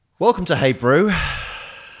Welcome to Hey Brew.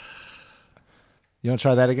 You want to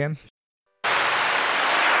try that again?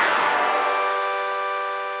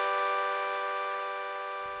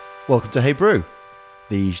 Welcome to Hey Brew,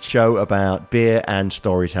 the show about beer and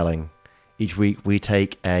storytelling. Each week we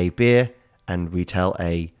take a beer and we tell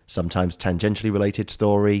a sometimes tangentially related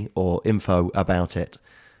story or info about it.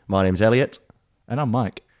 My name's Elliot. And I'm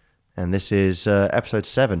Mike. And this is episode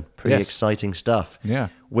 7. Pretty Yes. exciting stuff. Yeah.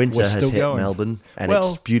 Winter We're has still hit going. Melbourne, and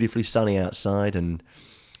Well- it's beautifully sunny outside, and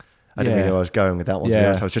I didn't Yeah. really know where I was going with that one. To be Yeah.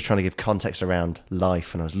 honest. I was just trying to give context around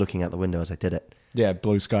life, and I was looking out the window as I did it. Yeah,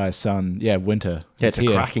 blue sky, sun. Yeah, winter. Yeah, it's a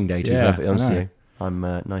here. cracking day, to be Yeah, perfectly honest I with know. you.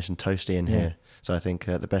 I'm nice and toasty in Yeah. here, so I think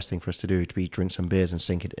the best thing for us to do would be drink some beers and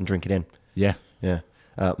sink it and drink it in. Yeah. Yeah.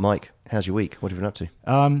 Mike, how's your week? What have you been up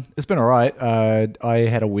to? It's been all right. I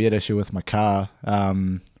had a weird issue with my car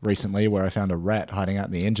recently where I found a rat hiding out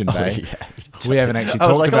in the engine bay. We haven't actually I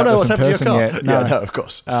was talked like, about oh no, this what's in happened to person your car? yet. Yeah, no, of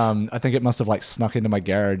course. I think it must have like snuck into my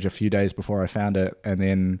garage a few days before I found it, and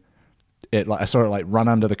then I saw it like run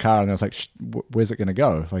under the car, and I was like, "Where's it going to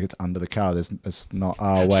go? Like it's under the car. It's not.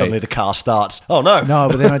 Oh wait." Suddenly the car starts. Oh no. No,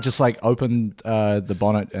 but then I just like opened the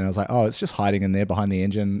bonnet, and I was like, "Oh, it's just hiding in there behind the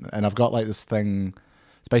engine." And I've got like this thing.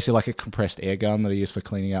 It's basically like a compressed air gun that I use for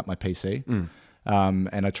cleaning out my PC.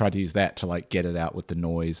 And I tried to use that to like get it out with the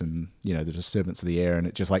noise and, you know, the disturbance of the air. And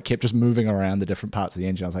it just like kept just moving around the different parts of the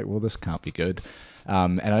engine. I was like, well, this can't be good.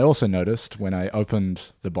 And I also noticed when I opened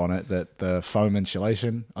the bonnet that the foam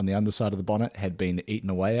insulation on the underside of the bonnet had been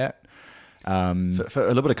eaten away at. For a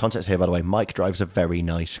little bit of context here, by the way, Mike drives a very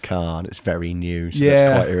nice car and it's very new, so that's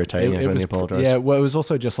quite irritating. I really apologise. Yeah, well, it was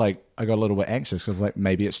also just like I got a little bit anxious because like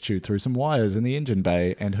maybe it's chewed through some wires in the engine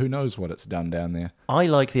bay, and who knows what it's done down there. I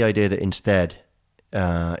like the idea that instead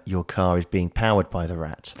your car is being powered by the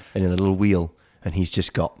rat and in a little wheel, and he's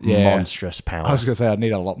just got monstrous power. I was going to say I'd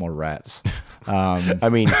need a lot more rats. I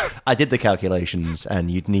mean, I did the calculations, and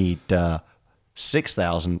you'd need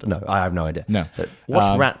 6,000. No, I have no idea. No.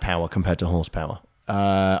 What's rat power compared to horsepower?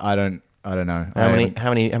 I don't know.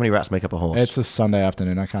 How many rats make up a horse? It's a Sunday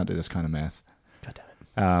afternoon. I can't do this kind of math. God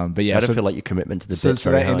damn it. But yeah, I don't feel like your commitment to the so bits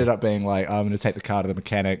very that high. ended up being like I'm going to take the car to the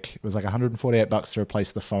mechanic. It was like $148 to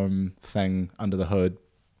replace the foam thing under the hood,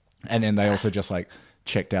 and then they also just like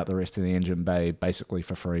checked out the rest of the engine bay basically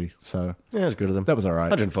for free. So Yeah, it's good of them. that was all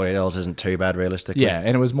right. $140 isn't too bad, realistically. Yeah,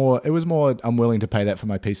 and it was more. I'm willing to pay that for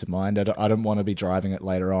my peace of mind. I don't want to be driving it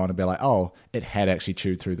later on and be like, oh, it had actually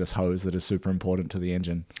chewed through this hose that is super important to the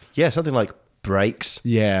engine. Yeah, something like brakes.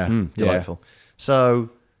 Yeah, Delightful. So,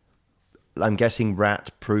 I'm guessing rat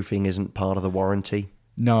proofing isn't part of the warranty.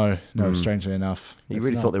 No, strangely enough. You it's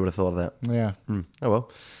really not. thought they would have thought of that. Yeah. Oh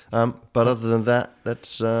well. But other than that,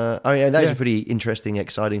 that's. That is Yeah. a pretty interesting,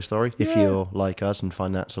 exciting story. If you're like us and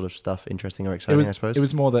find that sort of stuff interesting or exciting, I suppose. It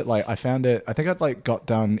was more that like I found it. I think I'd like got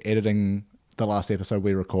done editing the last episode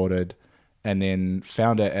we recorded, and then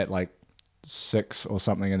found it at like 6 or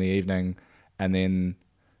something in the evening, and then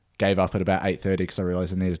gave up at about 8:30 because I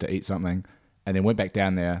realized I needed to eat something, and then went back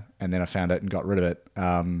down there, and then I found it and got rid of it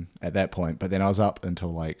at that point. But then I was up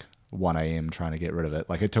until like 1 a.m. trying to get rid of it.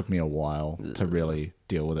 Like it took me a while to really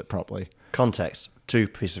deal with it properly. Context. 2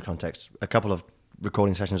 pieces of context. A couple of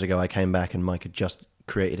recording sessions ago, I came back and Mike had just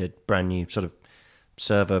created a brand new sort of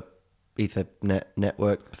server Ethernet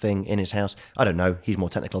network thing in his house. I don't know. He's more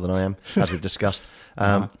technical than I am, as we've discussed.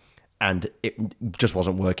 And it just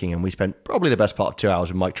wasn't working. And we spent probably the best part of 2 hours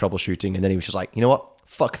with Mike troubleshooting. And then he was just like, you know what?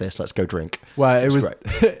 Fuck this. Let's go drink. Well, it was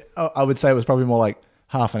great. I would say it was probably more like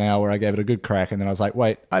half an hour. I gave it a good crack, and then I was like,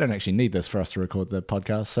 wait, I don't actually need this for us to record the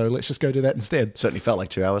podcast, so let's just go do that instead. Certainly felt like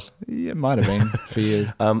 2 hours. Yeah, it might have been for you.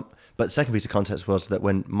 But the second piece of context was that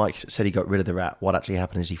when Mike said he got rid of the rat, what actually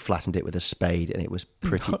happened is he flattened it with a spade, and it was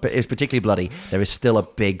pretty. But it was particularly bloody. There is still a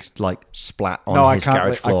big like splat on his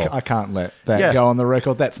garage floor. I can't let that go on the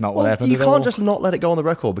record. That's not what happened. You at can't all. just not let it go on the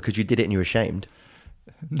record because you did it and you're ashamed.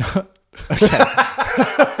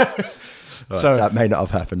 So that may not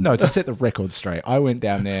have happened. no, to set the record straight, I went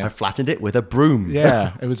down I there. flattened it with a broom.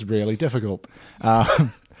 Yeah, it was really difficult.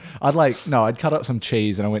 I'd cut up some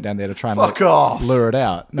cheese, and I went down there to try and Fuck off. lure it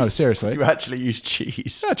out. No, seriously, You actually used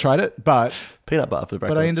cheese. I tried it, but Peanut butter for the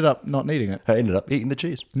breakfast. I ended up not needing it. I ended up eating the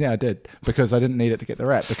cheese. Yeah, I did because I didn't need it to get the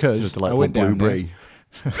rat because I Delightful went down there. blueberry.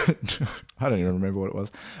 I don't even remember what it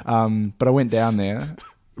was. But I went down there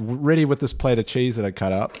ready with this plate of cheese that I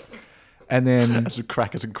cut up. And then, Some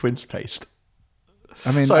crackers and quince paste.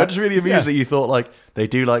 I mean, Sorry, I'm just really amused yeah, that you thought like they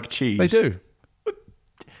do like cheese. they do.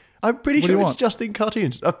 I'm pretty What do sure you it's want? just in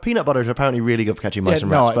cartoons. Peanut butter is apparently really good for catching mice Yeah,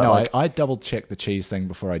 and no, rats. But no, like, I double checked the cheese thing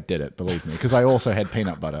before I did it, believe me, because I also had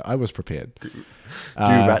peanut butter. I was prepared. do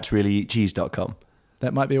rats really eat cheese.com?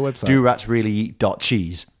 That might be a website. Do rats really eat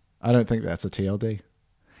 .cheese? I don't think that's a TLD.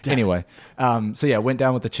 Anyway, so yeah, went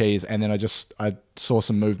down with the cheese, and then I saw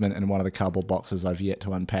some movement in one of the cardboard boxes I've yet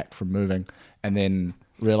to unpack from moving, and then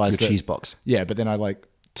realized Your cheese box. Yeah, but then I like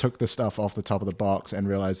took the stuff off the top of the box and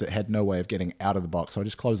realized it had no way of getting out of the box, so I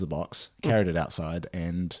just closed the box, carried it outside,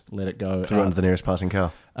 and let it go. Threw it under the nearest passing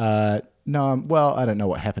car. No, well, I don't know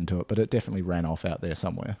what happened to it, but it definitely ran off out there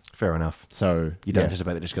somewhere. Fair enough. So You don't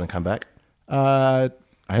anticipate that it's going to come back? I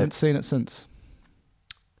haven't seen it since.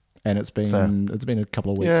 And it's been a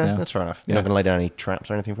couple of weeks now. Yeah, that's fair enough. You're Yeah. not going to lay down any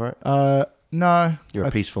traps or anything for it? No. You're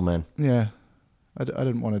a peaceful man. Yeah. I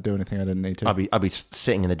didn't want to do anything I didn't need to. I'd be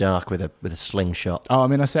sitting in the dark with a slingshot. Oh, I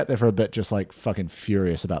mean, I sat there for a bit just like fucking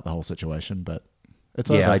furious about the whole situation, but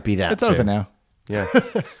it's over. Yeah, I'd be that It's too. over now. Yeah.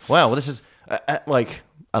 Wow. Well, this is like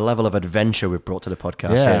a level of adventure we've brought to the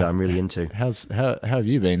podcast Yeah. here that I'm really into. How have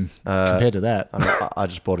you been compared to that? I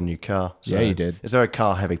just bought a new car. So Yeah, you did. It's a very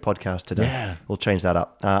car-heavy podcast today. Yeah. We'll change that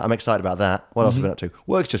up. I'm excited about that. What else have I been up to?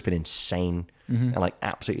 Work's just been insane. And like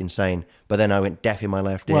absolutely insane. But then I went deaf in my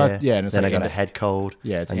left ear. Well, yeah, and it's then like I got end a of- head cold.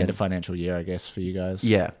 Yeah, it's and the end then- of financial year, I guess, for you guys.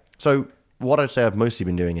 Yeah. So what I'd say I've mostly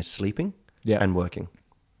been doing is sleeping Yeah. and working.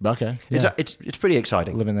 Okay. Yeah. It's pretty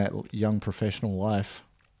exciting. Living that young professional life.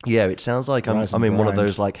 Yeah, it sounds like Rise I'm and in one of grind.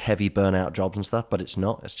 those like heavy burnout jobs and stuff, but it's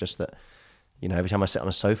not. It's just that, every time I sit on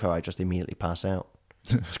a sofa, I just immediately pass out.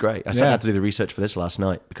 It's great. I Yeah. had to do the research for this last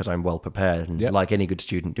night because I'm well prepared and Yep. like any good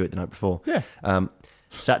student, do it the night before. Yeah.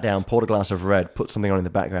 Sat down, poured a glass of red, put something on in the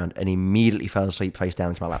background, and immediately fell asleep face down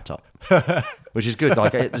into my laptop, which is good.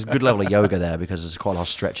 Like it's a good level of yoga there because there's quite a lot of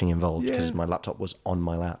stretching involved because Yeah. my laptop was on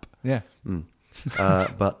my lap. Yeah.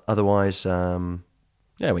 But otherwise,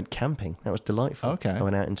 I went camping. That was delightful. Okay. I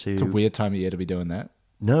went out into. It's a weird time of year to be doing that.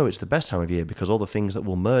 No, it's the best time of year because all the things that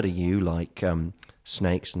will murder you, like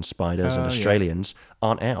snakes and spiders and Oh, yeah. Australians,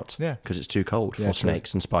 aren't out. Yeah. Because it's too cold for Yeah, true.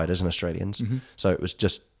 snakes and spiders and Australians. So it was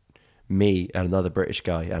just me and another British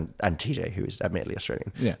guy and TJ, who is admittedly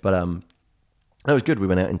Australian. Yeah. But it was good. We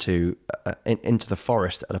went out into the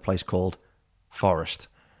forest at a place called Forest.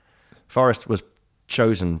 Forest was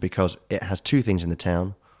chosen because it has two things in the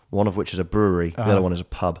town, one of which is a brewery, the other one is a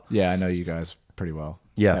pub. Yeah, I know you guys pretty well.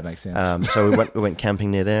 Yeah, That makes sense. So we went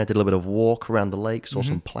camping near there. Did a little bit of walk around the lake. Saw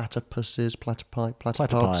some platypuses, platypi,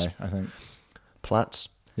 platypods, Platypi, I think. plats.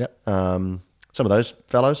 Yep. Some of those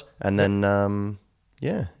fellows, and then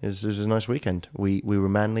it was a nice weekend. We were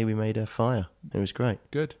manly. We made a fire. It was great.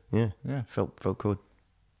 Good. Yeah, Yeah. felt good.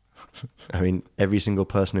 I mean, every single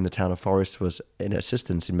person in the town of Forest was in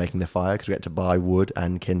assistance in making the fire because we had to buy wood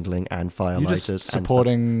and kindling and fire You're lighters. just and stuff.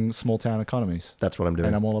 supporting small town economies. That's what I'm doing.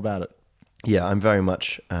 And I'm all about it. Yeah, I'm very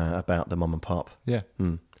much about the mom and pop. Yeah.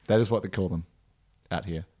 That is what they call them out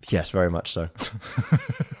here. Yes, very much so.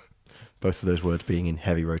 Both of those words being in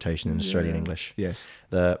heavy rotation in Australian English. Yes.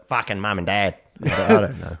 The fucking mum and dad. I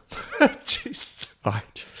don't know. Jeez.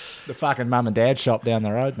 The fucking mum and dad shop down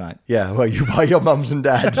the road, mate. Yeah, well, you buy your mums and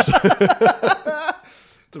dads. It's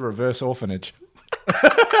a reverse orphanage.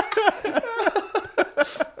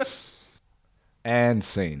 And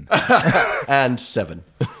scene. And 7.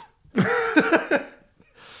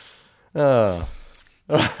 All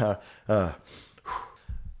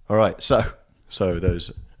right, so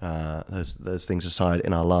those things aside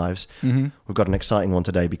in our lives, we've got an exciting one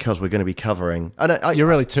today because we're going to be covering. You're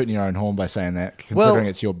really tooting your own horn by saying that, considering Well-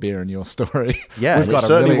 it's your beer and your story. Yeah, We've and it got a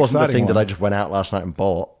certainly really wasn't the exciting thing that one. I just went out last night and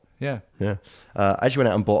bought. Yeah. Yeah. I actually went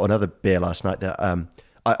out and bought another beer last night that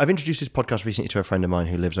I've introduced this podcast recently to a friend of mine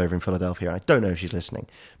who lives over in Philadelphia, and I don't know if she's listening,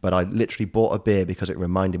 but I literally bought a beer because it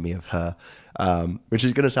reminded me of her, which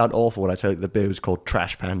is going to sound awful when I tell you the beer was called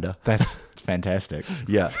Trash Panda. That's fantastic.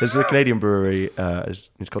 Yeah, there's a Canadian brewery.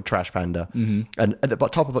 It's called Trash Panda, and at the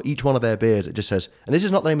top of each one of their beers, it just says, and this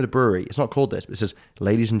is not the name of the brewery. It's not called this, but it says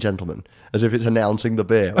 "Ladies and Gentlemen," as if it's announcing the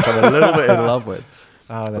beer, which I'm a little bit in love with.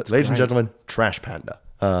 Oh, But that's ladies and great. gentlemen, Trash Panda.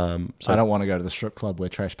 So I don't want to go to the strip club where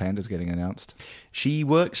Trash Panda's getting announced. she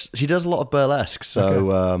does a lot of burlesque.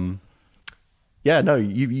 So yeah, no,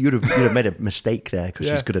 you'd have made a mistake there because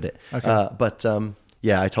Yeah. she's good at it. Okay. But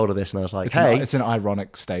I told her this and I was like, hey, It's an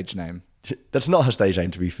ironic stage name. that's not her stage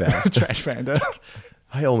name to be fair. Trash Panda.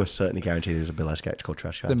 I almost certainly guarantee there's a burlesque act called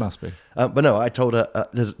Trash Panda. There must be. But no, I told her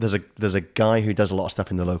there's a guy who does a lot of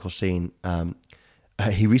stuff in the local scene.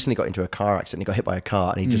 He recently got into a car accident. He got hit by a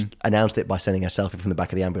car, and he just announced it by sending a selfie from the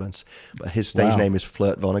back of the ambulance. But his stage Wow. name is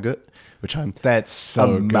Flirt Vonnegut, which I'm That's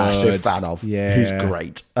so a massive good. fan of. Yeah. He's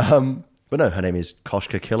great. But no, her name is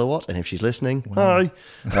Koshka Kilowatt, and if she's listening, hi.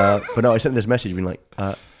 But no, I sent this message being like,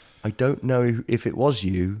 I don't know if it was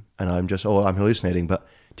you, and I'm hallucinating, but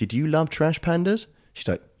did you love Trash Pandas? She's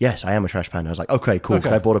like, yes, I am a Trash Panda. I was like, okay, cool, because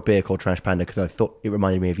Okay. I bought a beer called Trash Panda because I thought it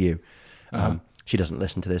reminded me of you. She doesn't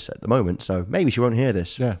listen to this at the moment, so maybe she won't hear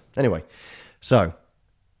this. Yeah. Anyway, so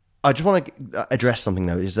I just want to address something,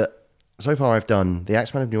 though, is that so far I've done The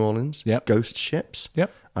Axeman of New Orleans, Yep. Ghost Ships.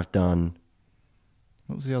 Yep. I've done...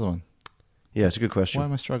 What was the other one? Yeah, it's a good question. Why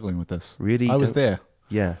am I struggling with this? Really? I was don't- there.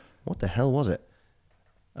 Yeah. What the hell was it?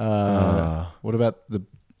 What about the...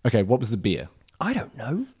 Okay, what was the beer? I don't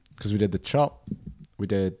know. Because we did the Chop. We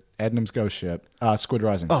did Adnam's Ghost Ship. Squid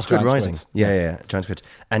Rising. Oh, Squid Giant Rising. squids. Yeah. Giant squids.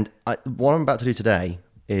 And what I'm about to do today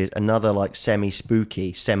is another like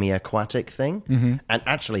semi-spooky, semi-aquatic thing, and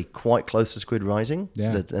actually quite close to Squid Rising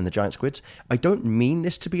Yeah. and the giant squids. I don't mean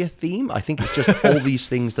this to be a theme. I think it's just all these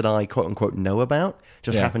things that I quote unquote know about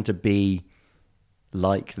just Yeah. happen to be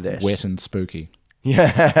like this. Wet and spooky.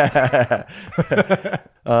 Yeah.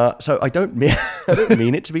 So I don't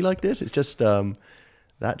mean it to be like this. It's just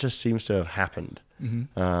that just seems to have happened.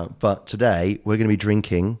 But today we're going to be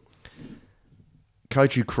drinking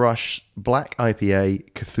Kaiju Crush Black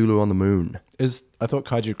IPA Cthulhu on the Moon. I thought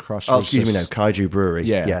Kaiju Crush Oh, was excuse me, no, just- Kaiju Brewery.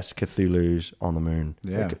 Yeah. Yes, Cthulhu's on the Moon.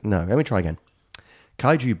 Yeah. No, let me try again.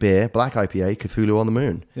 Kaiju Beer Black IPA Cthulhu on the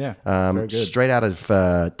Moon. Yeah, very good. Straight out of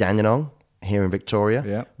Dandenong here in Victoria.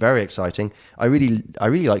 Yeah. Very exciting. I really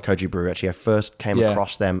like Kaiju Brewery, actually. I first came Yeah.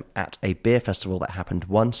 across them at a beer festival that happened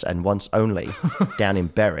once and once only down in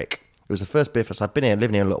Berwick. It was the first beer festival. I've been here,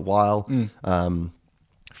 living here a little while.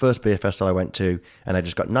 First beer festival I went to, and I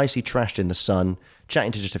just got nicely trashed in the sun,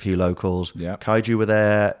 chatting to just a few locals. Yeah. Kaiju were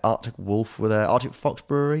there, Arctic Wolf were there, Arctic Fox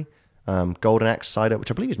Brewery, Golden Axe Cider, which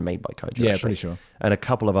I believe is made by Kaiju. Yeah, actually, pretty sure. and a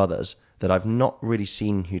couple of others that I've not really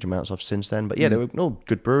seen huge amounts of since then. But yeah, they were all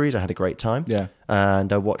good breweries. I had a great time. Yeah.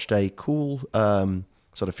 And I watched a cool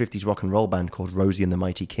sort of 50s rock and roll band called Rosie and the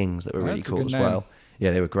Mighty Kings that were really That's a cool good as name. well.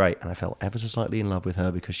 Yeah, they were great. And I fell ever so slightly in love with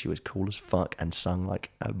her because she was cool as fuck and sung like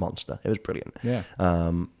a monster. It was brilliant. Yeah.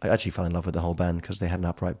 I actually fell in love with the whole band because they had an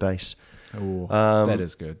upright bass. Oh, that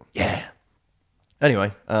is good. Yeah.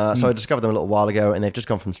 Anyway, so I discovered them a little while ago, and they've just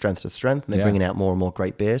gone from strength to strength, and they're Yeah. bringing out more and more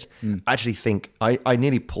great beers. I actually think I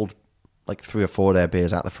nearly pulled like 3 or 4 of their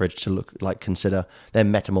beers out of the fridge to consider their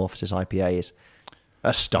Metamorphosis IPA is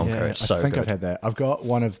a stonker. Yeah, It's so I think good. I've had that. I've got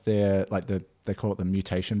one of their they call it the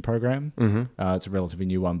Mutation Program. It's a relatively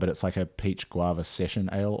new one, but it's like a peach guava session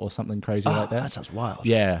ale or something crazy like that. That sounds wild.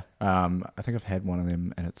 Yeah, I think I've had one of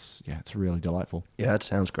them, and it's really delightful. Yeah, that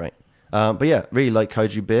sounds great. But yeah, really like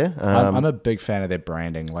Kaiju beer. I'm a big fan of their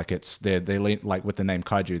branding. Like they lean like with the name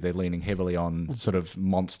Kaiju, they're leaning heavily on sort of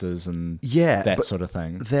monsters and Yeah, that but sort of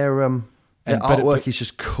thing. Their but artwork is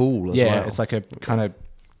just cool as Yeah, well. it's like a kind of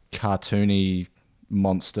cartoony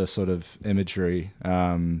monster sort of imagery.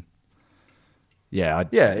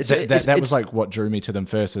 That was like what drew me to them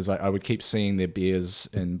first. Is like I would keep seeing their beers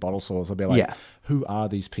in bottle stores. I'd be like, Yeah. who are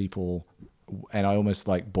these people? And I almost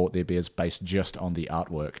like bought their beers based just on the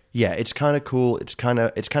artwork. Yeah, it's kind of cool. It's kind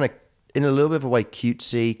of in a little bit of a way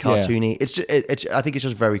cutesy, cartoony. It's just, I think it's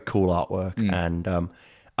just very cool artwork. And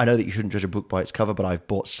I know that you shouldn't judge a book by its cover, but I've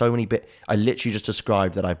bought so many I literally just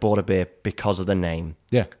described that I bought a beer because of the name.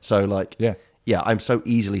 Yeah. So like, Yeah. I'm so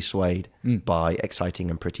easily swayed by exciting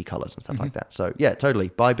and pretty colors and stuff like that. So yeah, totally.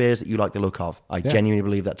 Buy beers that you like the look of. I genuinely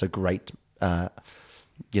believe that's a great, a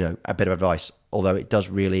bit of advice. Although it does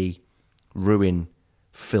really ruin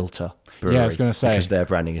Filter Brewery. Yeah, I was gonna say. because their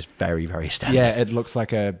branding is very, very standard. Yeah, it looks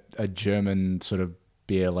like a German sort of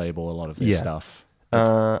beer label. A lot of their stuff.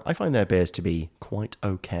 I find their beers to be quite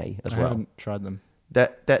okay as I well. haven't tried them.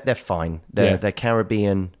 They're fine. Their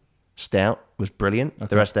Caribbean stout was brilliant.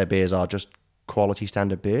 The rest of their beers are just quality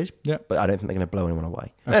standard beers. Yeah. But I don't think they're going to blow anyone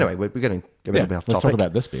away. Anyway, we're going to get a little bit off Let's topic. talk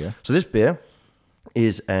about this beer. So this beer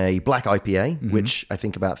is a black IPA, which I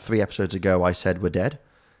think about 3 episodes ago I said were dead.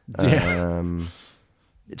 Yeah.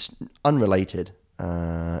 It's unrelated.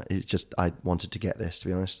 It's just I wanted to get this, to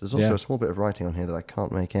be honest. There's also Yeah. a small bit of writing on here that I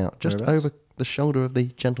can't make out. Just Whereabouts? over the shoulder of the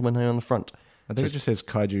gentleman here on the front. I think it just says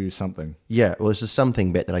Kaiju something. Yeah, well, there's a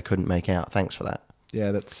something bit that I couldn't make out. Thanks for that.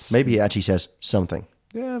 Yeah, that's Maybe it actually says something.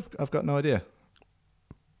 Yeah, I've got no idea.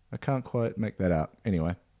 I can't quite make that out.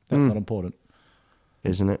 Anyway, that's not important.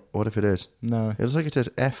 Isn't it? What if it is? No. It looks like it says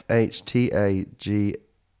FHTAGN,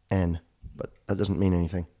 but that doesn't mean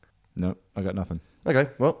anything. No, I got nothing. Okay,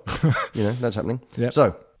 well, that's happening. Yep.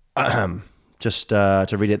 So, just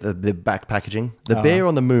to read it, the back packaging. The beer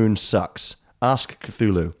on the moon sucks. Ask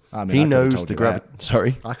Cthulhu. I mean, he I could've knows told the you gravity. that.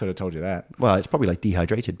 Sorry. I could have told you that. Well, it's probably like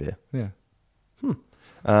dehydrated beer. Yeah.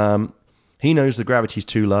 He knows the gravity's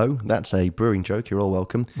too low. That's a brewing joke. You're all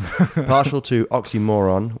welcome. Partial to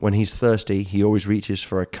oxymoron. When he's thirsty, he always reaches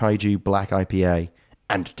for a Kaiju Black IPA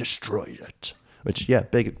and destroys it. Which, yeah,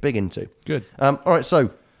 big into. Good. All right, so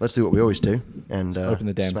let's do what we always do and open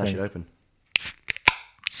the damn smash thing. it open.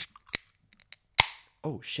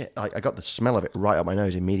 Oh shit! I got the smell of it right up my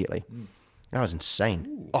nose immediately. That was insane.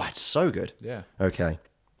 Ooh. Oh, it's so good. Yeah. Okay.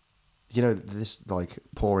 You know, this like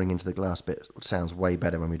pouring into the glass bit sounds way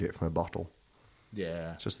better when we do it from a bottle.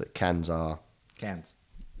 Yeah. It's just that cans are. Cans.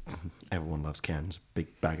 Everyone loves cans.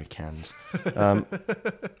 Big bag of cans.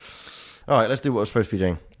 All right, let's do what we're supposed to be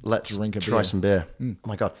doing. Let's drink a try beer. some beer. Oh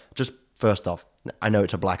my god! Just first off, I know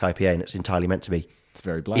it's a black IPA and it's entirely meant to be. It's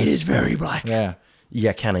very black. It is very black. Yeah.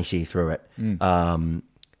 Yeah, can I see through it?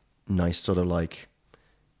 Nice sort of like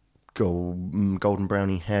golden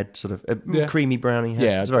brownie head, sort of Yeah. creamy brownie head.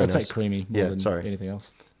 Yeah, It's very I'd nice. say creamy more than sorry. anything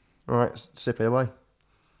else. All right, sip it away.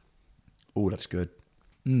 Oh, that's good.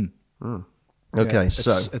 Okay, Yeah,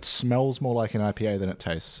 so it smells more like an IPA than it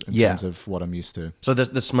tastes in Yeah. terms of what I'm used to. so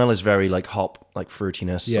the smell is very like hop, like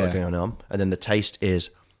fruitiness sort of Yeah. going on, and then the taste is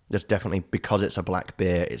there's definitely, because it's a black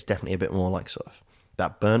beer, it's definitely a bit more like sort of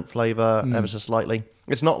that burnt flavor ever so slightly.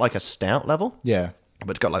 It's not like a stout level, Yeah.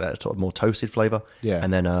 but it's got like that sort of more toasted flavor. Yeah.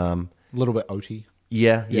 And then A little bit oaty.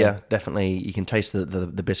 yeah, definitely you can taste the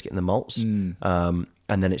biscuit and the malts. Mm.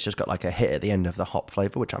 And then it's just got like a hit at the end of the hop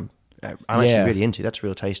flavor, which I'm actually really into. That's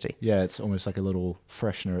real tasty. Yeah, it's almost like a little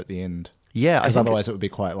freshener at the end. Yeah, I Because think otherwise it would be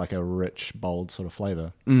quite like a rich, bold sort of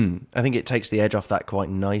flavor. I think it takes the edge off that quite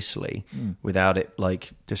nicely without it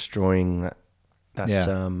like destroying that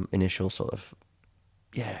Yeah. initial sort of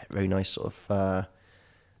very nice sort of.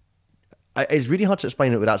 It's really hard to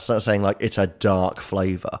explain it without sort of saying like it's a dark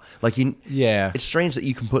flavor. Like Yeah. it's strange that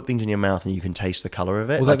you can put things in your mouth and you can taste the color of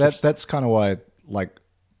it. Well, Like that's kind of why, like,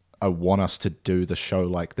 I want us to do the show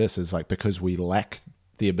like this, is like because we lack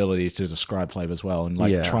the ability to describe flavors well, and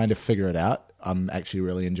like Yeah. trying to figure it out. I'm actually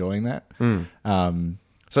really enjoying that.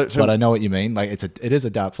 so But I know what you mean. Like, it is a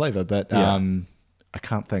dark flavor, but Yeah. I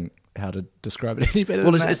can't think how to describe it any better.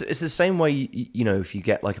 well, than it's, that. it's the same way you know if you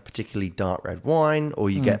get like a particularly dark red wine or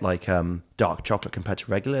you get like dark chocolate compared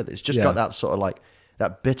to regular, it's just Yeah. got that sort of like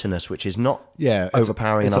that bitterness, which is not It's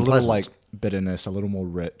overpowering It's and a little unpleasant. like bitterness, a little more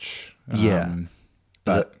rich. Yeah.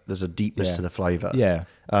 But there's a deepness yeah. to the flavor. Yeah.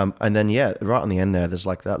 And then, right on the end there, there's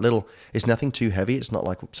like that little, it's nothing too heavy. It's not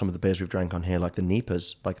like some of the beers we've drank on here, like the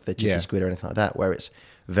Nipas, like the Chicken Yeah. Squid or anything like that, where it's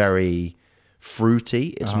very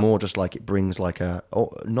fruity. It's more just like it brings like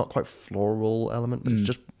not quite floral element, but it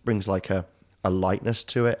just brings like a lightness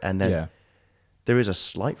to it. And then Yeah. there is a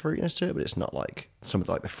slight fruitiness to it, but it's not like some of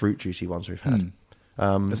the fruit juicy ones we've had.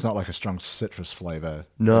 It's not like a strong citrus flavor.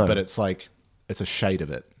 No. But it's like, it's a shade of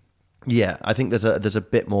it. Yeah, I think there's a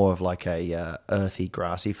bit more of like a earthy,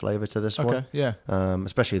 grassy flavor to this one. Okay, yeah.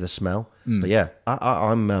 Especially the smell. But yeah,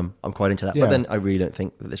 I'm quite into that. Yeah. But then I really don't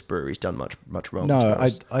think that this brewery's done much wrong. to No, be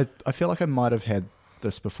honest. I feel like I might have had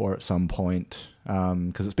this before at some point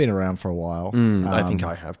because it's been around for a while. I think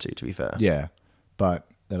I have to be fair. Yeah, but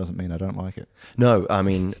that doesn't mean I don't like it. No, I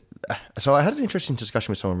mean, so I had an interesting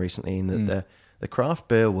discussion with someone recently in that the craft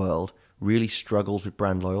beer world really struggles with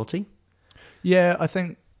brand loyalty. Yeah, I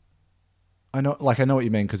think I know what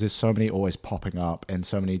you mean because there's so many always popping up and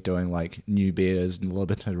so many doing like new beers and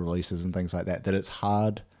limited releases and things like that it's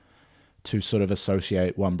hard to sort of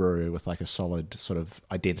associate one brewery with like a solid sort of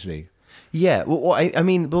identity. Yeah, well, I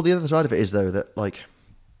mean, the other side of it is though that like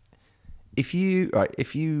if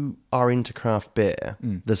you are into craft beer,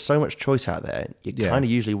 there's so much choice out there. You Yeah. kind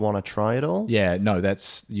of usually want to try it all. Yeah, no,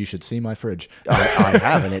 you should see my fridge. I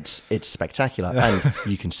have, and it's spectacular, and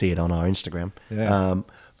you can see it on our Instagram. Yeah.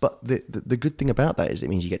 But the good thing about that is it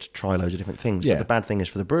means you get to try loads of different things. Yeah. But the bad thing is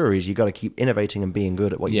for the breweries, you got to keep innovating and being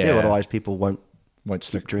good at what you do. Yeah. Otherwise, people won't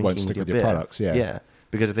Stick drinking with your beer. products. Yeah, yeah.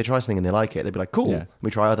 Because if they try something and they like it, they'd be like, "Cool, Yeah.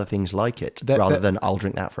 we try other things like it," That- rather that- than "I'll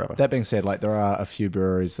drink that forever." That being said, like there are a few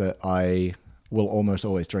breweries that I will almost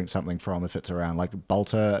always drink something from if it's around. Like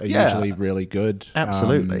Bolter are Yeah. usually really good.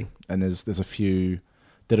 Absolutely. And there's a few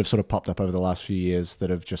that have sort of popped up over the last few years that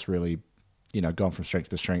have just really, gone from strength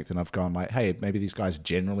to strength. And I've gone like, hey, maybe these guys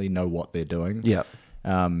generally know what they're doing. Yeah.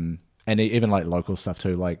 And even like local stuff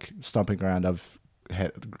too, like Stomping Ground, I've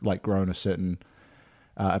had like grown a certain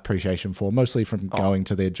appreciation for, mostly from going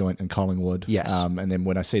to their joint in Collingwood. Yes. And then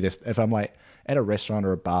when I see this, if I'm like at a restaurant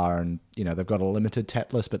or a bar and they've got a limited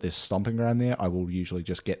tap list, but there's Stomping Ground there, I will usually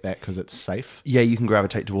just get that because it's safe. Yeah, you can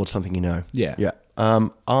gravitate towards something you know. Yeah. Yeah.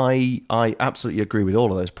 I absolutely agree with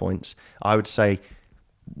all of those points. I would say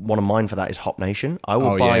one of mine for that is Hop Nation. I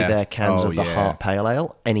will buy their cans of the Heart Pale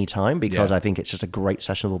Ale anytime because I think it's just a great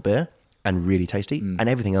sessionable beer and really tasty. And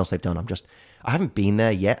everything else they've done, I haven't been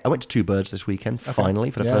there yet. I went to Two Birds this weekend,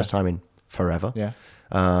 finally, for the first time in forever. Yeah.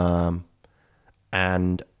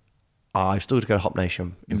 And I've still got to go to Hop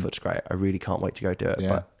Nation in Footscray. I really can't wait to go do it.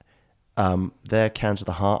 Yeah. But their cans of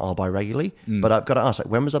the Heart I'll buy regularly. But I've got to ask,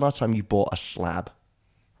 when was the last time you bought a slab?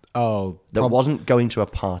 that wasn't going to a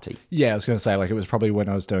party. Yeah, I was going to say, like, it was probably when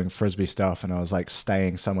I was doing Frisbee stuff and I was, like,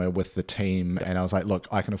 staying somewhere with the team and I was like, look,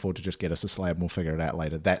 I can afford to just get us a slab and we'll figure it out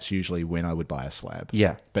later. That's usually when I would buy a slab.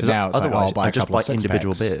 Yeah. But now it's like, otherwise, I'll buy I a just couple buy of six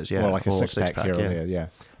individual packs. beers, yeah. Or like a Or six-pack here or yeah. there, yeah.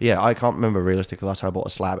 Yeah, I can't remember realistically the last time I bought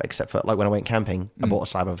a slab, except for, like, when I went camping, I bought a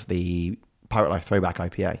slab of the Pirate Life Throwback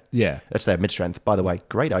IPA. Yeah. That's their mid-strength. By the way,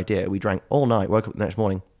 great idea. We drank all night, woke up the next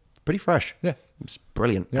morning, pretty fresh. Yeah. It's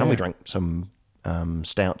brilliant. Yeah, and we yeah. drank some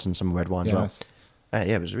stouts and some red wine as Yeah, well. nice.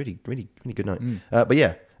 Yeah, it was a really, really, really good night. But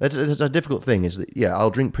yeah, it's a difficult thing. Is that I'll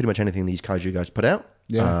drink pretty much anything these kaiju guys put out.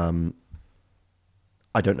 Yeah.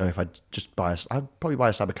 I don't know if I'd just I'd probably buy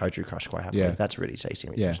a slab of Kaiju Crush quite happily. Yeah. That's really tasty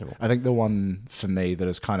and Yeah. reasonable. I think the one for me that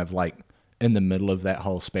is kind of like in the middle of that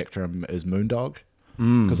whole spectrum is Moondog.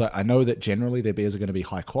 Because I know that generally their beers are going to be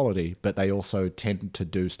high quality, but they also tend to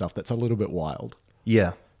do stuff that's a little bit wild.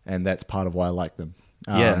 Yeah. And that's part of why I like them.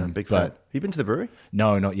 Yeah, big fan. but Have you been to the brewery?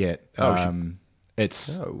 No, not yet. Oh,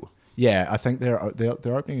 It's Oh. yeah. I think they're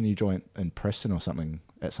opening a new joint in Preston or something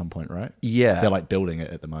at some point, right? Yeah. They're like building it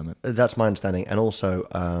at the moment. That's my understanding. And also,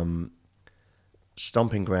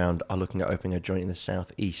 Stomping Ground are looking at opening a joint in the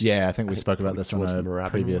southeast. Yeah, I think we spoke about this on towards a Moorabbin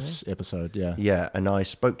previous episode. Yeah. Yeah, and I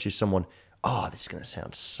spoke to someone. Oh, this is going to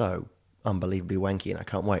sound so unbelievably wanky, and I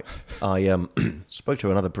can't wait. I spoke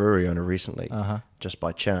to another brewery owner recently, just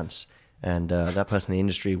by chance, and that person in the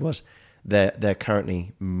industry was they're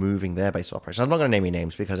currently moving their base of operations. I'm not going to name any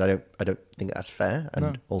names because I don't think that's fair,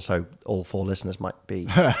 and also all 4 listeners might be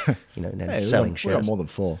selling we shares. got more than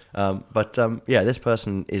 4. But this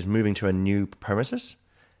person is moving to a new premises,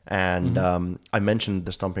 and I mentioned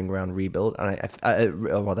the Stomping Ground rebuild, and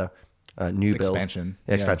new build Expansion.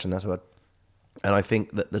 expansion. That's the word. And I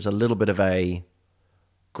think that there's a little bit of a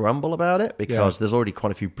grumble about it because there's already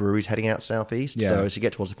quite a few breweries heading out southeast. Yeah. So as you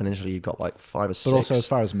get towards the peninsula, you've got like 5 or 6. But also, as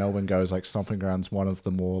far as Melbourne goes, like Stomping Ground's one of the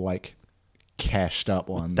more like cashed up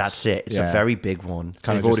ones. That's it. It's a very big one.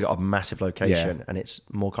 Kind They've of already just- got a massive location and it's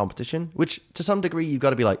more competition, which to some degree you've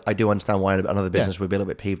got to be like, I do understand why another business would be a little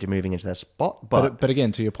bit peeved in moving into their spot. But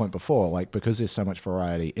again, to your point before, like because there's so much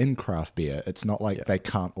variety in craft beer, it's not like they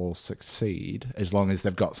can't all succeed as long as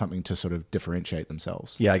they've got something to sort of differentiate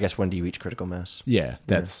themselves. yeah, I guess when do you reach critical mass? Yeah,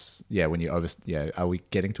 that's when you are we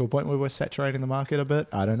getting to a point where we're saturating the market a bit?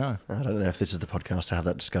 I don't know. I don't know if this is the podcast to have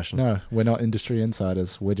that discussion. No, we're not industry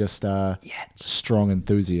insiders. We're just strong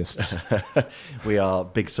enthusiasts. We are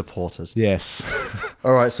big supporters. Yes.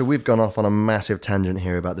 All right, so we've gone off on a massive tangent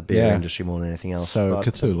here about the beer Yeah. industry more than anything else. So but,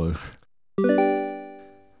 Cthulhu.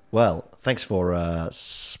 well, thanks for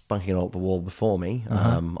spunking it all up the wall before me.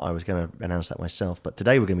 I was going to announce that myself, but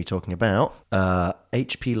today we're going to be talking about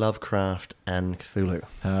H.P. Lovecraft and Cthulhu.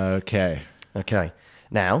 Okay. Okay,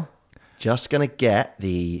 now, just going to get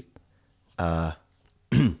the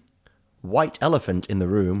white elephant in the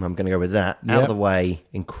room, I'm going to go with that, out of Yep. the way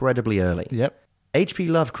incredibly early. Yep. H.P.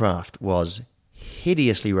 Lovecraft was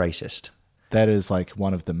hideously racist. That is like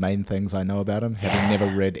one of the main things I know about him, having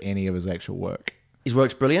never read any of his actual work. His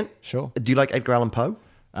work's brilliant. Sure. Do you like Edgar Allan Poe?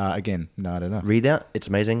 Again, no, I don't know. Read that. It's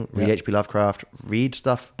amazing. Read Yeah. H.P. Lovecraft. Read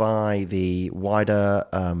stuff by the wider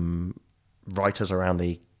writers around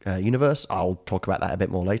the universe. I'll talk about that a bit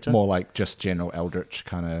more later. More like just general Eldritch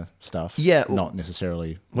kind of stuff. Yeah, well- Not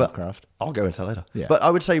necessarily Lovecraft. I'll go into that later. Yeah. But I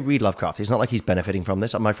would say read Lovecraft. It's not like he's benefiting from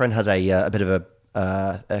this. My friend has a bit of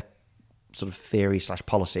a sort of theory /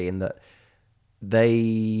 policy in that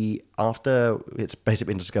after it's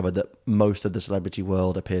basically been discovered that most of the celebrity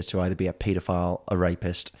world appears to either be a paedophile, a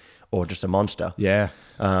rapist, or just a monster. Yeah.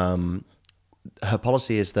 Her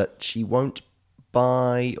policy is that she won't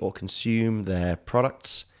buy or consume their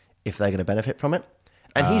products if they're going to benefit from it.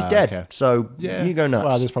 And he's dead, okay. so Yeah. you go nuts.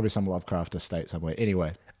 Well, there's probably some Lovecraft estate somewhere.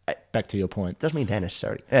 Anyway, back to your point. Doesn't mean they're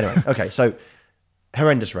necessarily. Anyway, okay, so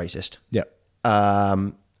horrendous racist. Yep.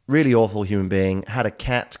 Really awful human being. Had a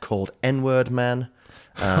cat called N-word Man.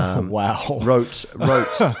 Wow. Wrote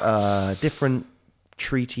different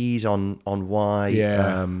treaties on why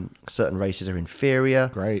Yeah. certain races are inferior.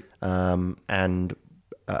 Great. And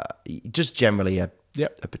just generally a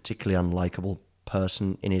Yep. particularly unlikable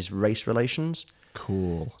person in his race relations.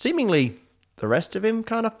 Cool. Seemingly, the rest of him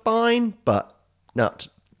kind of fine, but not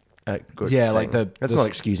a good. Yeah, thing. like that's not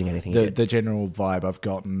excusing anything. he The, did. the general vibe I've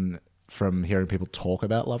gotten from hearing people talk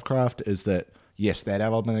about Lovecraft is that yes, that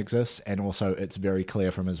element exists, and also it's very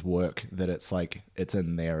clear from his work that it's like it's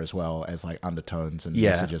in there as well as like undertones and Yeah.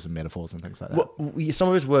 messages and metaphors and things like that. Well, some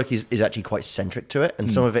of his work is actually quite centric to it,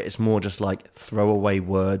 and some of it is more just like throwaway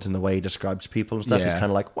words and the way he describes people and stuff. It's Yeah.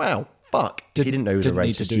 kind of like, wow, fuck. If you didn't know he was a Didn't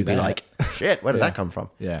need to racist, do you'd be that. like, shit, where did Yeah. that come from?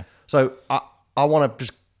 Yeah. So I want to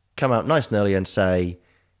just come out nice and early and say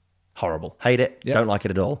horrible. Hate it. Yep. Don't like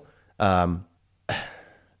it at all.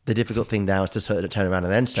 The difficult thing now is to sort of turn around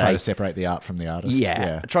and then say, Try to separate the art from the artist.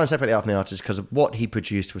 try and separate the art from the artist, because what he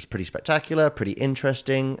produced was pretty spectacular, pretty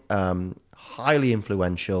interesting, highly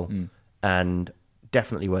influential, and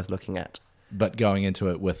definitely worth looking at. But going into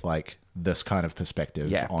it with like this kind of perspective.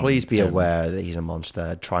 Yeah, on please be him. aware that he's a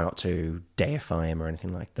monster. Try not to deify him or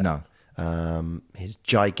anything like that. No. His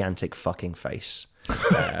gigantic fucking face.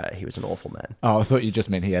 He was an awful man. Oh, I thought you just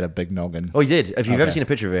meant he had a big noggin. Oh, he did. If you've Okay. ever seen a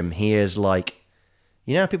picture of him, he is like,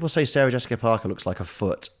 you know how people say Sarah Jessica Parker looks like a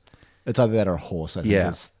foot? It's either that or a horse, I think. Yeah.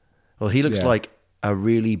 Is, Well, he looks Yeah. like a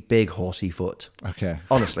really big horsey foot. okay.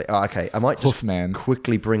 Honestly. Okay. I might just Hoofman.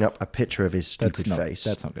 quickly bring up a picture of his stupid face.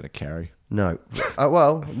 That's not going to carry No.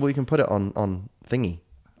 Well, we can put it on thingy.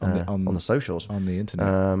 On On the socials. on the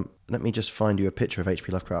internet. Let me just find you a picture of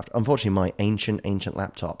H.P. Lovecraft. Unfortunately, my ancient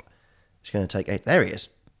laptop is going to take 8. There he is.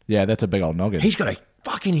 Yeah, that's a big old noggin. He's got a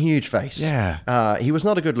fucking huge face. Yeah. He was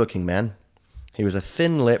not a good-looking man. He was a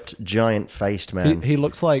thin-lipped, giant-faced man. He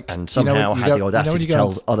looks like... and somehow had the audacity to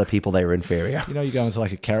tell other people they were inferior. You know, you go into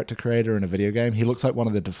like a character creator in a video game, he looks like one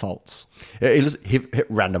of the defaults. He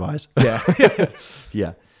randomize. Yeah.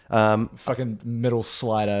 Yeah. Fucking middle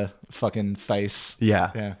slider fucking face.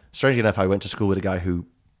 Yeah. Yeah. Strangely enough, I went to school with a guy who,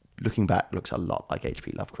 looking back, looks a lot like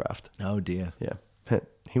H.P. Lovecraft. Oh, dear. Yeah.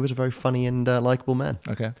 He was a very funny and likable man.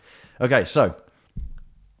 Okay. Okay, so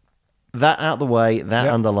that out the way, that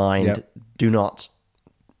Yep. underlined, Yep. do not,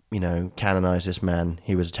 canonize this man.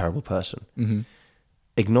 He was a terrible person. Mm-hmm.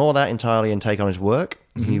 Ignore that entirely and take on his work.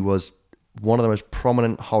 Mm-hmm. He was one of the most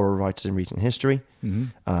prominent horror writers in recent history,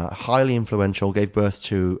 highly influential, gave birth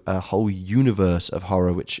to a whole universe of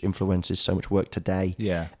horror which influences so much work today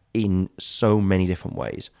Yeah. in so many different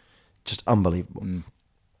ways. Just unbelievable.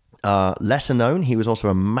 Lesser known, he was also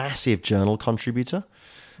a massive journal contributor.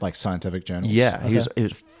 Like scientific journals. Yeah, Okay. he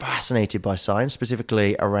was fascinated by science,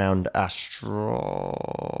 specifically around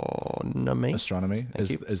astronomy. Astronomy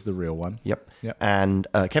is the real one. Yep. Yep. And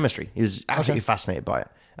chemistry. He was absolutely fascinated by it.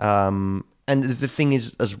 And the thing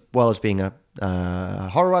is, as well as being a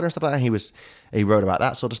horror writer and stuff like that, he wrote about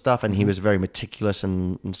that sort of stuff, and he was a very meticulous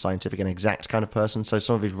and scientific and exact kind of person. So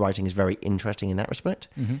some of his writing is very interesting in that respect.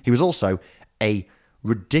 He was also a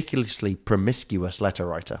ridiculously promiscuous letter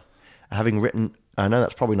writer, having written. I know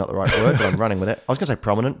that's probably not the right word, but I'm running with it. I was going to say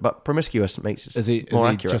prominent, but promiscuous makes it more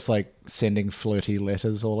accurate. Just like sending flirty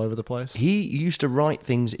letters all over the place? He used to write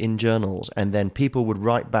things in journals, and then people would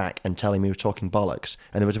write back and tell him he was talking bollocks.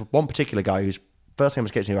 And there was one particular guy whose first name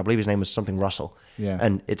escapes me. I believe his name was something Russell. Yeah.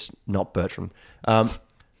 And it's not Bertram.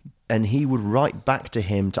 And he would write back to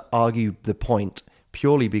him to argue the point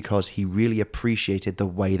purely because he really appreciated the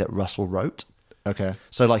way that Russell wrote. Okay.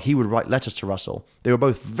 So, like, he would write letters to Russell. They were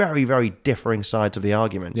both very, very differing sides of the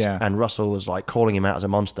argument. Yeah. And Russell was, like, calling him out as a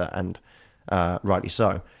monster, and rightly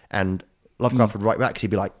so. And Lovecraft would write back because he'd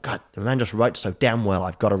be like, God, the man just writes so damn well,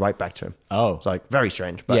 I've got to write back to him. Oh. It's, like, very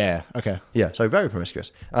strange. But Yeah. Okay. yeah, so very promiscuous.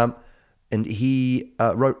 And he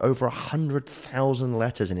wrote over 100,000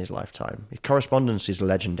 letters in his lifetime. His correspondence is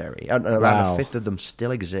legendary. And around Wow. a fifth of them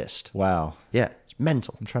still exist. Wow. Yeah, it's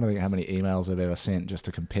mental. I'm trying to think how many emails I've ever sent just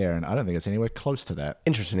to compare, and I don't think it's anywhere close to that.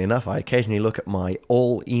 Interestingly enough, I occasionally look at my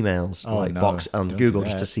all emails no, box on don't do Google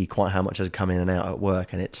just that. to see quite how much has come in and out at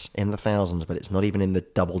work, and it's in the thousands, but it's not even in the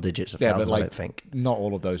double digits of Yeah, thousands. but like, I don't think. not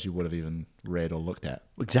all of those you would have even read or looked at.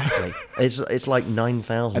 Exactly. it's like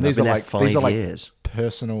 9,000. And I've these been are there like 5 years.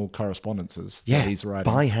 Personal correspondences Yeah, that he's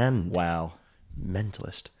writing by hand. Wow.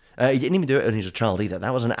 Mentalist. He didn't even do it when he was a child either.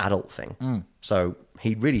 That was an adult thing. So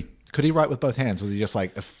he really. Could he write with both hands? Was he just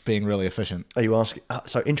like being really efficient? Are you asking?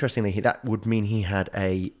 So interestingly, that would mean he had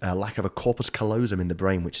a lack of a corpus callosum in the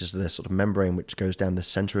brain, which is the sort of membrane which goes down the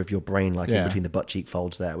center of your brain, like in Yeah. between the butt cheek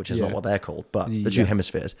folds there, which is Yeah. not what they're called, but the two Yeah.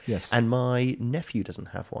 hemispheres. Yes. And my nephew doesn't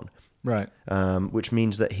have one. Right. Which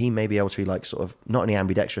means that he may be able to be like sort of not only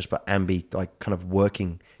ambidextrous, but like kind of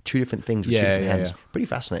working two different things with two Yeah, different yeah, hands. yeah. Pretty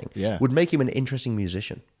fascinating. Yeah. Would make him an interesting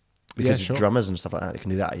musician because Yeah, sure. drummers and stuff like that can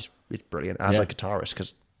do that. He's brilliant as Yeah. a guitarist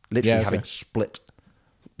because literally Yeah, having okay. split,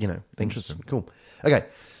 things. Interesting. Cool. Okay.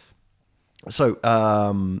 So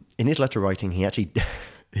in his letter writing, he actually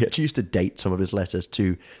used to date some of his letters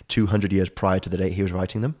to 200 years prior to the date he was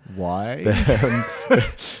writing them. Why?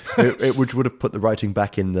 Which would have put the writing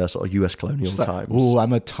back in the sort of US colonial times. Oh,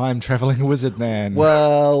 I'm a time traveling wizard man.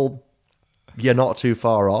 Well, you're not too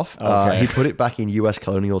far off. Okay. He put it back in US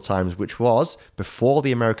colonial times, which was before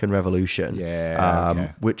the American Revolution, Yeah,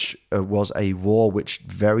 okay. which was a war which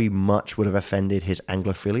very much would have offended his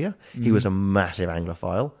Anglophilia. He was a massive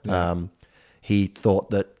Anglophile. He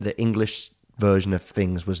thought that the English version of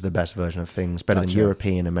things was the best version of things, better than Gotcha.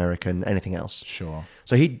 European, American, anything else. Sure.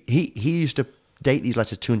 So he used to date these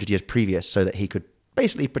letters 200 years previous so that he could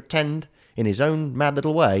basically pretend in his own mad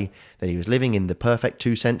little way that he was living in the perfect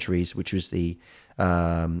 2 centuries, which was the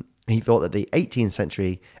he thought that the 18th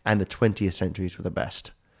century and the 20th centuries were the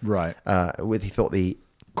best. Right. He thought the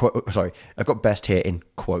sorry, I've got best here in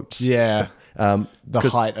quotes. Yeah. The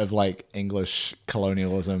 'cause- height of like English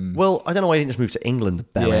colonialism. Well, I don't know why he didn't just move to England, the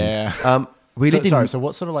bellend. Yeah. We lived in Sorry. So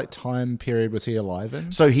what sort of like time period was he alive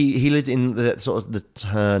in? So he lived in the sort of the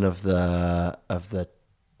turn of the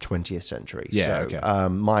 20th century. Yeah, So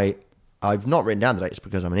okay. I've not written down the dates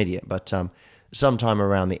because I'm an idiot, but sometime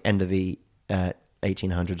around the end of the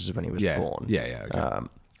 1800s is when he was Yeah. born. Yeah, okay.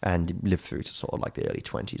 And lived through to sort of like the early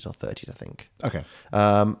 20s or 30s, I think. Okay.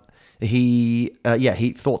 He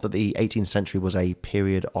thought that the 18th century was a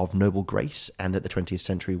period of noble grace and that the 20th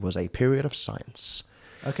century was a period of science.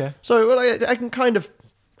 Okay. So well, I can kind of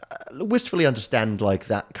wistfully understand like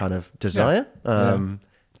that kind of desire,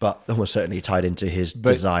 but almost certainly tied into his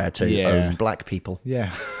desire to own black people.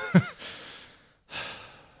 Yeah.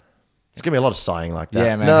 It's gonna be a lot of sighing like that.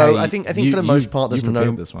 Yeah, man. No, Hey, I think you- for the most part, there's you prepared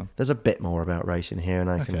no. this one. There's a bit more about race in here, and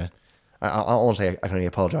I can. Okay. I want to say I can only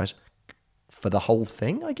apologise for the whole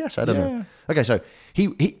thing. I guess I don't Yeah. know. Okay, so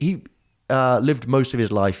he lived most of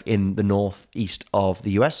his life in the northeast of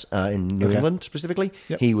the US, in New Okay. England specifically.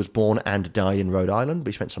 Yep. He was born and died in Rhode Island,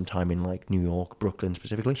 but he spent some time in like New York, Brooklyn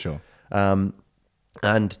specifically. Sure.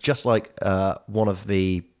 And just like one of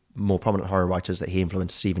the more prominent horror writers that he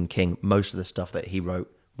influenced, Stephen King, most of the stuff that he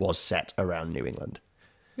wrote was set around New England.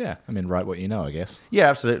 Yeah. I mean, write what you know, I guess. Yeah,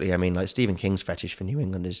 absolutely. I mean, like Stephen King's fetish for New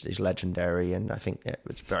England is legendary, and I think it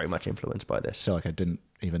was very much influenced by I this. feel like I didn't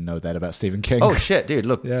even know that about Stephen King. Oh shit, dude!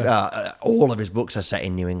 Look, Yeah. all of his books are set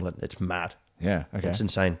in New England. It's mad. Yeah. Okay. It's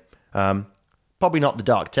insane. Probably not The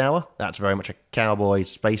Dark Tower. That's very much a cowboy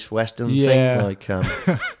space western Yeah. thing. Like,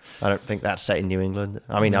 I don't think that's set in New England.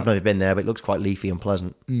 I mean, I've never been there, but it looks quite leafy and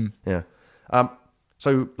pleasant. Yeah.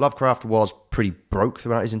 So Lovecraft was pretty broke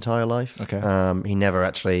throughout his entire life. Okay. He never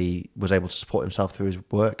actually was able to support himself through his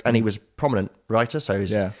work, and he was a prominent writer, so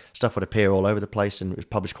his stuff would appear all over the place and it was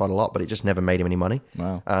published quite a lot, but it just never made him any money.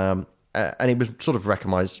 Wow. And he was sort of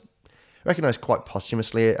recognized quite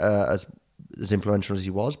posthumously as influential as he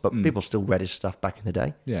was, but people still read his stuff back in the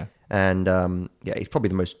day. Yeah. And he's probably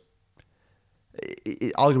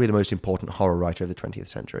arguably the most important horror writer of the 20th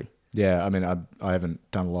century. Yeah. I mean, I haven't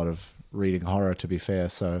done a lot of reading horror, to be fair,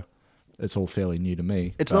 so it's all fairly new to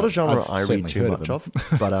me. It's but not a genre I've I read certainly too heard much him. of,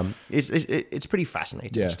 but it's pretty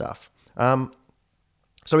fascinating Yeah. stuff.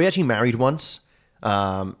 So he actually married once.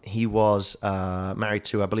 He was married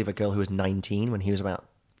to, I believe, a girl who was 19 when he was about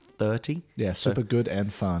 30. Yeah, super good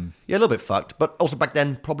and fun. Yeah, a little bit fucked, but also back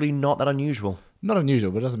then, probably not that unusual. Not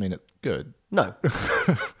unusual, but it doesn't mean it's good. No.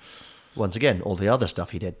 Once again, all the other stuff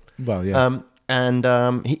he did. Well, yeah.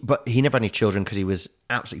 But he never had any children because he was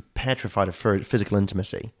absolutely petrified of physical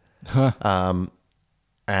intimacy. And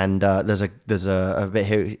there's a bit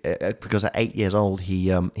here because at 8 years old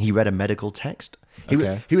he read a medical text. He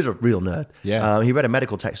was a real nerd. Yeah. He read a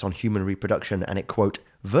medical text on human reproduction, and it quote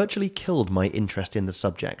virtually killed my interest in the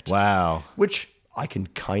subject. Wow. Which I can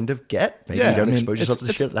kind of get. Maybe you don't expose yourself to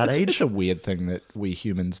the shit at that age. It's a weird thing that we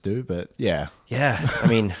humans do, but yeah. Yeah, I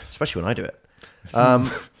mean, especially when I do it.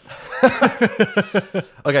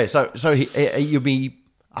 Okay, so you'll be.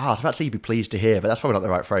 I was about to say you'd be pleased to hear, but that's probably not the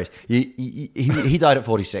right phrase. He died at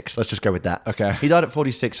 46. Let's just go with that. Okay. He died at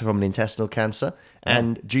 46 from an intestinal cancer,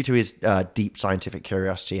 and due to his deep scientific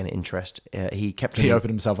curiosity and interest, he kept. He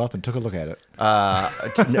opened himself up and took a look at it.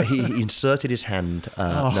 No, he inserted his hand.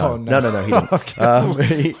 Oh, No, he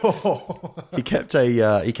didn't.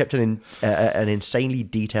 He kept an insanely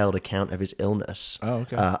detailed account of his illness. Oh,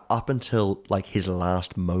 okay. Up until like his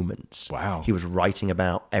last moments. Wow. He was writing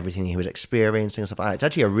about everything he was experiencing and stuff like that. It's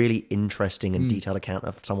actually a really interesting and detailed account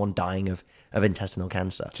of someone dying of intestinal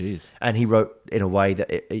cancer. Jeez. And he wrote in a way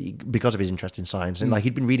that because of his interest in science, and like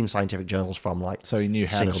he'd been reading scientific journals from like So he knew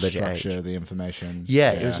how to single-digit age. structure the information.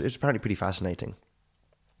 Yeah, it was apparently pretty fascinating.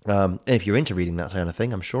 And if you're into reading that kind of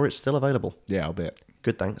thing, I'm sure it's still available. Yeah, I'll bet.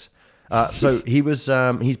 Good, thanks. So he was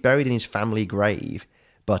he's buried in his family grave,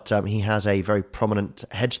 but he has a very prominent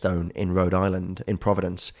headstone in Rhode Island, in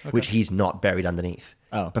Providence, which he's not buried underneath.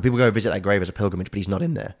 Oh. But people go visit that grave as a pilgrimage, but he's not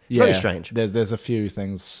in there. It's very strange. There's a few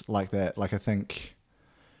things like that. Like I think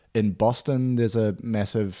in Boston, there's a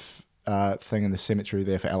massive thing in the cemetery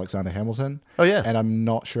there for Alexander Hamilton. Oh, yeah. And I'm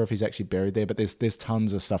not sure if he's actually buried there, but there's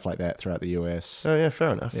tons of stuff like that throughout the US. Oh yeah,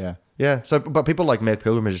 fair enough. Yeah. Yeah. So, but people like make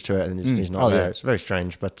pilgrimages to it, and he's not Oh, there. yeah. It's very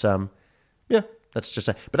strange, but yeah, let's just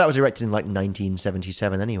say. But that was erected in like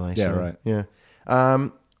 1977 anyway. Yeah, so, right. Yeah.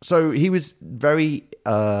 So he was very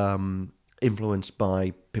influenced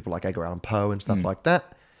by people like Edgar Allan Poe and stuff like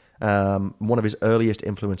that. One of his earliest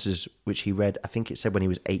influences, which he read, I think it said when he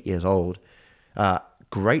was 8 years old.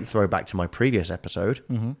 Great throwback to my previous episode.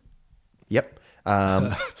 Mm-hmm. Yep.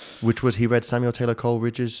 Which was he read Samuel Taylor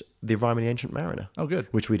Coleridge's The Rime of the Ancient Mariner. Oh, good.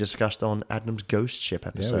 Which we discussed on Adnam's Ghost Ship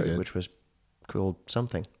episode, which was called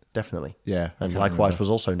something, definitely. Yeah. And likewise was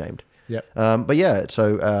also named. Yep. But yeah,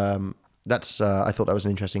 so that's I thought that was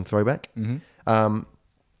an interesting throwback. Mm-hmm.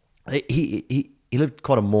 He lived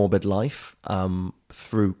quite a morbid life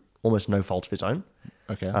through almost no fault of his own.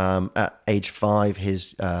 Okay. At age 5,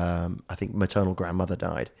 his I think maternal grandmother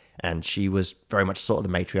died, and she was very much sort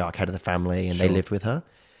of the matriarch, head of the family, and they lived with her.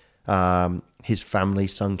 His family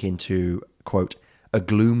sunk into, quote, a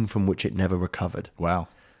gloom from which it never recovered. Wow.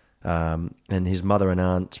 And his mother and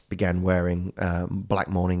aunt began wearing black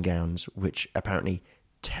mourning gowns, which apparently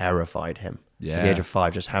terrified him. Yeah. At the age of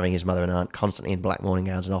 5, just having his mother and aunt constantly in black mourning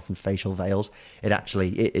gowns and often facial veils,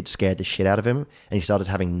 it scared the shit out of him, and he started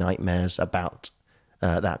having nightmares about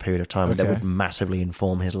that period of time that would massively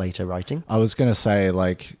inform his later writing. I was going to say,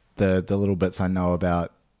 like, the little bits I know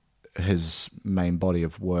about his main body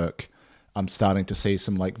of work, I'm starting to see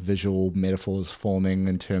some like visual metaphors forming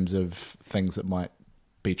in terms of things that might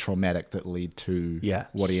be traumatic that lead to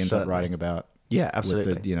what he ends up writing about. Yeah,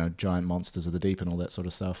 absolutely. With the giant monsters of the deep and all that sort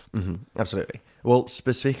of stuff. Mm-hmm, absolutely. Well,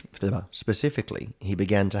 specifically, he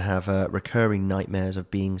began to have recurring nightmares of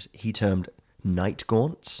beings he termed night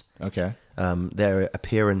gaunts. Okay. Their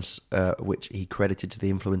appearance, which he credited to the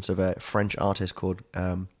influence of a French artist called...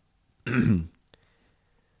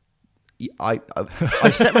 I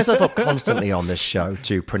set myself up constantly on this show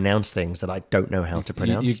to pronounce things that I don't know how to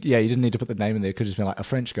pronounce. You didn't need to put the name in there. It could just be like a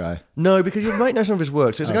French guy. No, because you might know some of his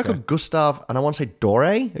work. So it's a guy called Gustave, and I want to say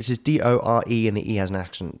Doré, which is Dore, and the E has an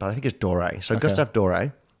accent, but I think it's Doré. So Gustave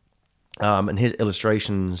Doré, and his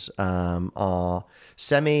illustrations are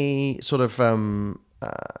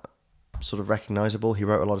sort of recognizable. He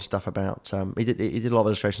wrote a lot of stuff about. He did a lot of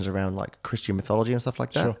illustrations around like Christian mythology and stuff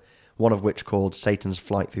like that. Sure. One of which, called Satan's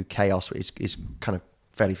Flight Through Chaos, is kind of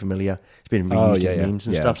fairly familiar. It's been reused in memes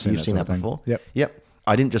and stuff, so you've seen that before. Yep.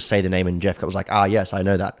 I didn't just say the name and Jeff was like, yes, I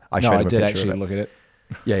know that. I did actually look at it.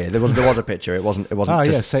 Yeah, there was a picture. It wasn't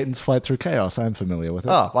just... Satan's Flight Through Chaos. I'm familiar with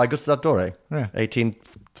it. By Gustave Doré. Yeah.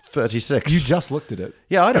 1836. You just looked at it.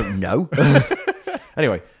 Yeah, I don't know.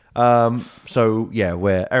 Anyway, so yeah,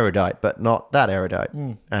 we're erudite, but not that erudite,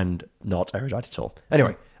 and not erudite at all.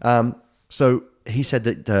 Anyway, so he said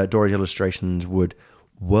that Doré's illustrations would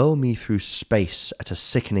whirl me through space at a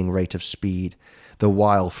sickening rate of speed, the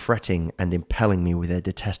while fretting and impelling me with their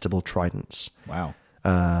detestable tridents. Wow.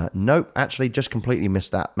 Nope, actually just completely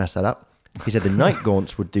messed that up. He said the night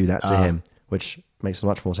gaunts would do that to him, which makes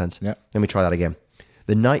much more sense. Yep. Let me try that again.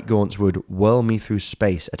 The night gaunts would whirl me through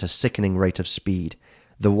space at a sickening rate of speed,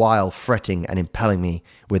 the while fretting and impelling me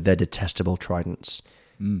with their detestable tridents.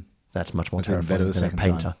 That's much more terrifying than a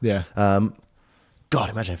painter. Yeah. God,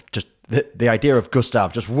 imagine if just the idea of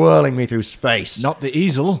Gustave just whirling me through space. Not the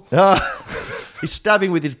easel. He's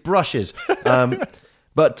stabbing with his brushes.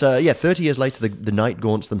 But 30 years later, the night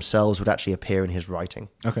gaunts themselves would actually appear in his writing.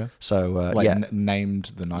 Okay. So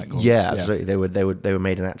named the night gaunts. Yeah, absolutely. They were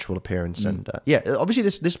made an actual appearance, and obviously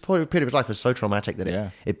this period of his life was so traumatic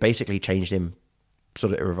that it basically changed him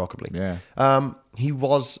sort of irrevocably. Yeah. He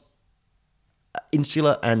was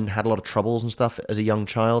insular and had a lot of troubles and stuff as a young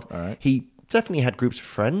child. All right. He definitely had groups of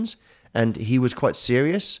friends, and he was quite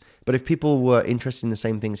serious. But if people were interested in the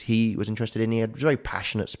same things he was interested in, he was a very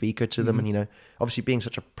passionate speaker to them. And, obviously being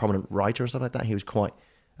such a prominent writer and stuff like that, he was quite...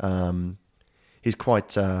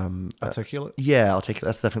 articulate? Yeah, articulate.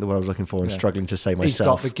 That's definitely what I was looking for and struggling to say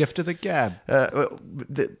myself. He's got the gift of the gab.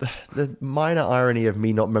 The minor irony of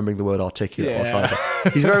me not remembering the word articulate. Yeah.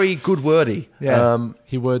 He's very good wordy. Yeah,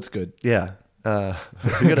 he words good. Yeah.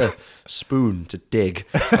 We got a spoon to dig.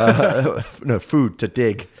 Food to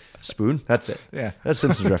dig. Spoon. That's it. Yeah. That's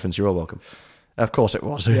Simpsons reference. You're all welcome. Of course it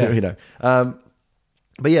was. Yeah.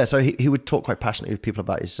 But yeah, so he would talk quite passionately with people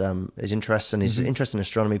about his interests and his interest in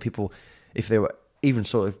astronomy. People, if they were even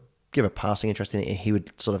sort of give a passing interest in it, he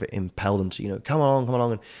would sort of impel them to, come along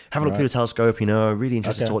and have a look through the telescope, really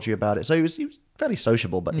interested to talk to you about it. So he was fairly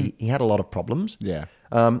sociable, but he had a lot of problems. Yeah.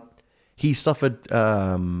 He suffered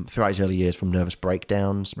throughout his early years from nervous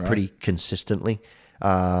breakdowns pretty consistently.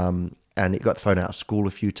 And it got thrown out of school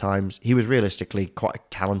a few times. He was realistically quite a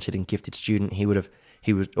talented and gifted student. He was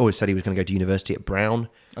always said he was going to go to university at Brown,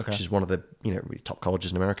 which is one of the really top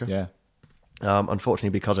colleges in America. Yeah. Unfortunately,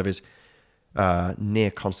 because of his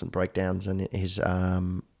near constant breakdowns and his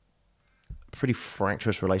pretty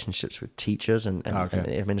fractious relationships with teachers and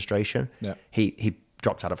administration. Yeah. He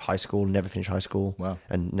dropped out of high school, never finished high school, Wow.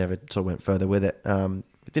 and never sort of went further with it.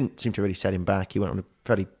 It didn't seem to really set him back. He went on a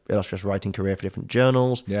fairly illustrious writing career for different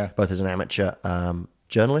journals, both as an amateur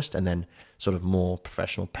journalist and then sort of more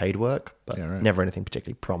professional paid work, but never anything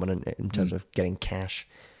particularly prominent in terms of getting cash.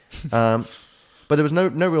 But there was no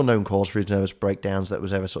real known cause for his nervous breakdowns that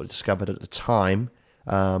was ever sort of discovered at the time.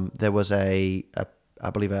 There was I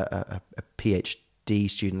believe a PhD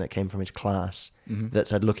student that came from his class that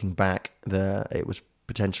said, looking back, it was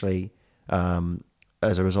potentially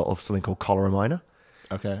as a result of something called cholera minor.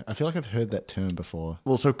 Okay, I feel like I've heard that term before.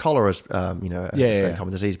 Well, so cholera is, a very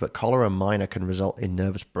common disease, but cholera minor can result in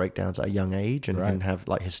nervous breakdowns at a young age and can have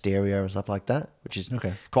like hysteria and stuff like that, which is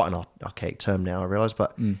quite an archaic term now, I realize.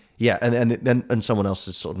 But yeah, and someone else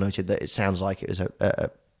has sort of noted that it sounds like it was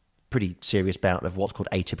a pretty serious bout of what's called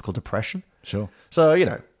atypical depression. Sure. So,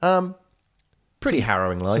 pretty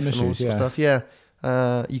harrowing life and all issues, sorts of stuff. Yeah.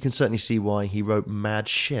 You can certainly see why he wrote mad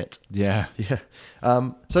shit. Yeah. Yeah.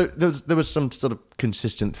 So there was some sort of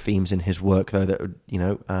consistent themes in his work, though,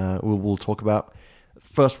 that, we'll talk about.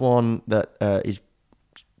 First one that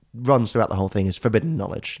runs throughout the whole thing is forbidden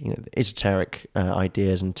knowledge, esoteric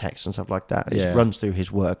ideas and texts and stuff like that. It runs through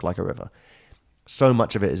his work like a river. So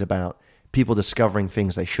much of it is about people discovering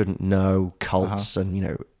things they shouldn't know, cults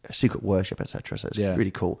and, secret worship, etc. So it's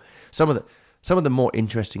really cool. Some of the more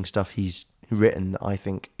interesting stuff he's written, I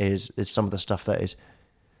think, is some of the stuff that is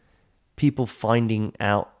people finding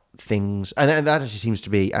out things, and that actually seems to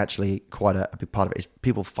be actually quite a big part of it, is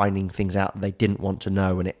people finding things out that they didn't want to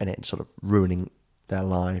know, and it sort of ruining their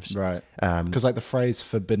lives. Right. Because like the phrase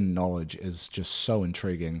forbidden knowledge is just so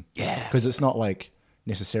intriguing. Yeah. Because it's not like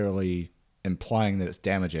necessarily implying that it's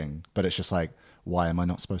damaging, but it's just like, why am I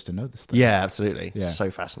not supposed to know this thing? Yeah, absolutely. Yeah.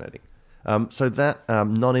 So fascinating. So that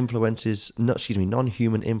non-human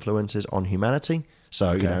influences on humanity.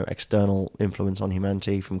 So, external influence on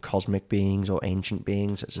humanity from cosmic beings or ancient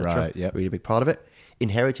beings, etc. Right, yep. Really big part of it.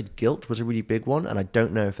 Inherited guilt was a really big one, and I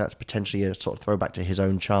don't know if that's potentially a sort of throwback to his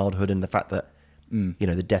own childhood and the fact that,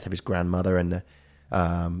 the death of his grandmother and the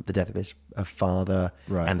death of his father,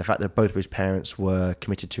 and the fact that both of his parents were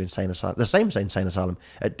committed to the same insane asylum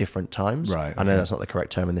at different times. Right. I know that's not the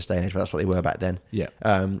correct term in this day and age, but that's what they were back then. Yeah.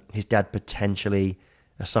 His dad potentially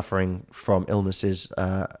suffering from illnesses,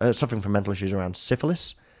 suffering from mental issues around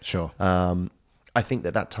syphilis. Sure. I think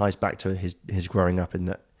that ties back to his growing up, in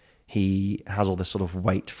that he has all this sort of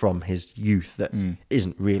weight from his youth that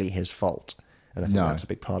isn't really his fault, and I think that's a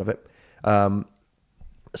big part of it.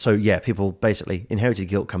 So yeah, people basically, inherited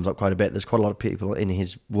guilt comes up quite a bit. There's quite a lot of people in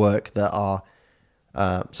his work that are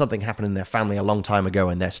something happened in their family a long time ago,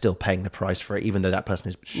 and they're still paying the price for it, even though that person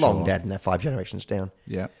is long dead and they're 5 generations down.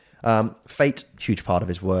 Yeah. Fate, huge part of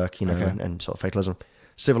his work, and sort of fatalism.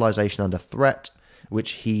 Civilization under threat,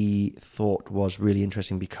 which he thought was really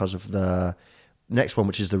interesting because of the next one,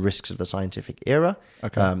 which is the risks of the scientific era.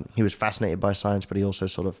 Okay. He was fascinated by science, but he also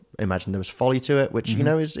sort of imagined there was folly to it, which,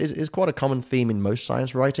 is quite a common theme in most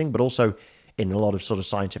science writing, but also in a lot of sort of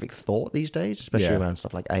scientific thought these days, especially around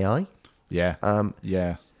stuff like AI. Yeah.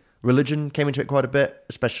 Yeah. Religion came into it quite a bit,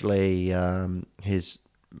 especially his,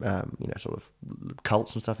 sort of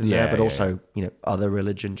cults and stuff in there, but also, other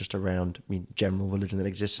religion just around, general religion that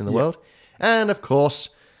exists in the world. And of course,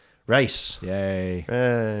 race.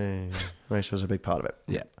 Yay. Race was a big part of it.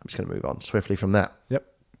 Yeah. I'm just going to move on swiftly from that. Yep.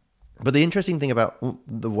 But the interesting thing about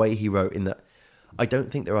the way he wrote, in that I don't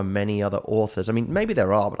think there are many other authors. I mean, maybe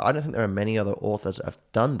there are, but I don't think there are many other authors that have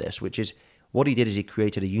done this, which is what he did is he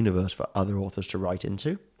created a universe for other authors to write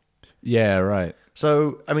into. Yeah, right.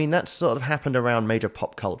 So, I mean, that's sort of happened around major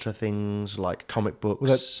pop culture things like comic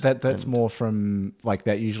books. Well, that's more from, like,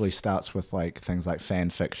 that usually starts with, like, things like fan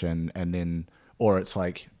fiction, and then, or it's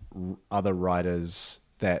like other writers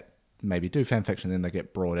that maybe do fan fiction, then they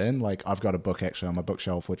get brought in. Like, I've got a book actually on my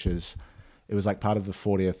bookshelf, which is, it was like part of the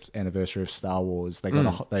 40th anniversary of Star Wars. They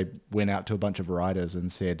they went out to a bunch of writers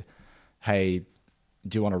and said, hey,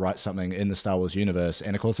 do you want to write something in the Star Wars universe?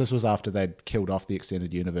 And of course, this was after they'd killed off the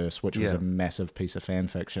extended universe, which was a massive piece of fan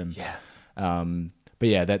fiction. Yeah. But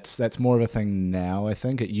yeah, that's more of a thing now, I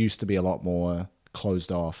think. It used to be a lot more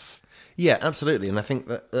closed off. Yeah, absolutely. And I think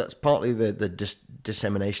that's partly the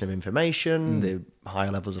dissemination of information, the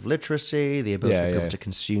higher levels of literacy, the ability for people to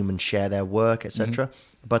consume and share their work, etc.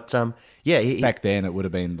 But back then it would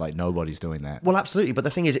have been like nobody's doing that. Well, absolutely. But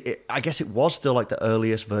the thing is, I guess it was still like the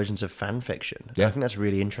earliest versions of fan fiction. Yeah. I think that's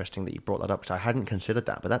really interesting that you brought that up, because I hadn't considered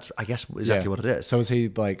that. But that's, I guess, exactly what it is. So is he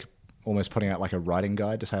like almost putting out like a writing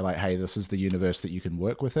guide to say like, hey, this is the universe that you can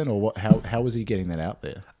work within, or what? How was he getting that out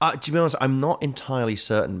there? To be honest, I'm not entirely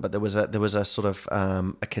certain, but there was a sort of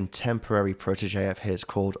a contemporary protege of his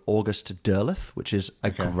called August Derleth, which is a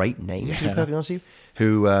great name, to be perfectly honest with you,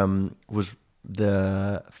 who was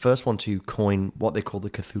the first one to coin what they call the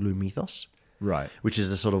Cthulhu mythos. Right. Which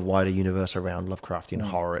is the sort of wider universe around Lovecraftian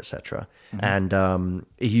horror, etc. And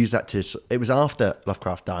he used that to. It was after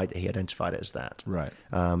Lovecraft died that he identified it as that. Right.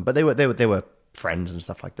 But they were friends and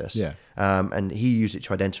stuff like this. Yeah. And he used it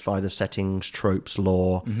to identify the settings, tropes,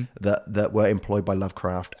 lore that were employed by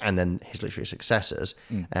Lovecraft, and then his literary successors.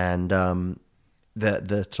 And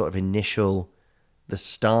the sort of the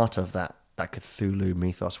start of that Cthulhu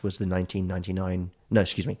mythos was the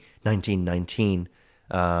 1919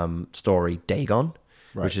 story Dagon,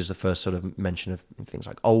 which is the first sort of mention of things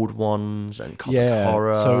like Old Ones and cosmic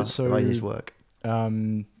horror in his work.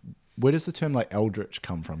 Where does the term like eldritch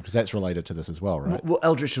come from? Because that's related to this as well, right? Well,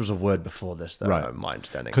 eldritch was a word before this, though, right. my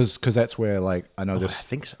understanding. Because that's where like I know this. I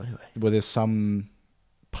think so. Anyway, where there's some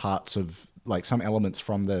parts of like some elements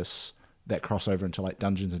from this that cross over into like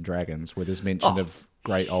Dungeons and Dragons, where there's mention of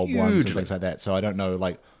great old ones and things like that. So I don't know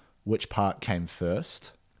like which part came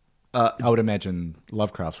first. I would imagine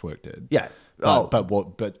Lovecraft's work did. Yeah.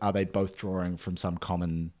 But are they both drawing from some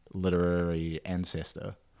common literary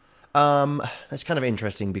ancestor? That's kind of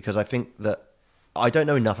interesting because I think that I don't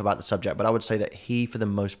know enough about the subject, but I would say that he, for the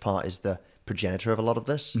most part, is the progenitor of a lot of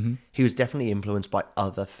this. He was definitely influenced by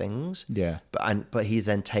other things. Yeah. But he's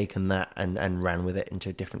then taken that and ran with it into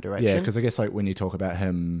a different direction. Yeah, because I guess like when you talk about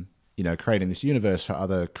him, creating this universe for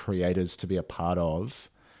other creators to be a part of,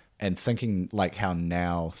 and thinking like how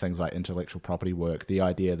now things like intellectual property work, the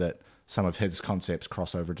idea that some of his concepts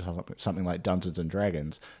cross over to something like Dungeons and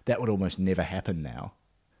Dragons, that would almost never happen now.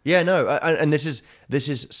 Yeah, no, and this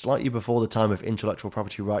is slightly before the time of intellectual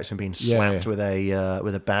property rights and being slapped with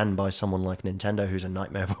a ban by someone like Nintendo, who's a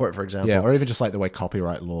nightmare for it, for example. Yeah, or even just like the way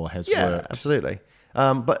copyright law has worked. Yeah, absolutely.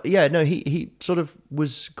 But yeah, no, he sort of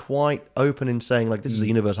was quite open in saying like, this is the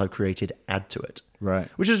universe I've created, add to it. Right.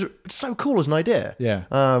 Which is so cool as an idea. Yeah.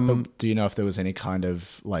 But do you know if there was any kind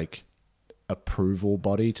of like approval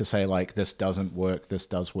body to say like, this doesn't work, this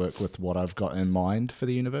does work with what I've got in mind for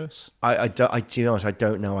the universe? To be honest, I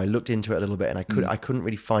don't know. I looked into it a little bit and I couldn't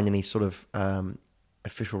really find any sort of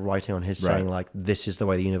official writing on his saying like, this is the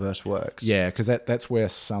way the universe works. Yeah, because that's where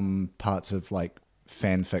some parts of like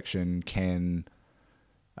fan fiction can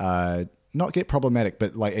not get problematic,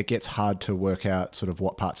 but like it gets hard to work out sort of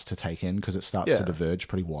what parts to take in because it starts to diverge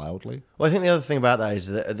pretty wildly. Well, I think the other thing about that is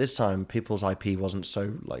that at this time, people's IP wasn't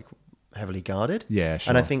so like heavily guarded. Yeah,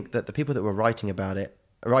 sure. And I think that the people that were writing about it,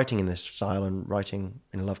 writing in this style and writing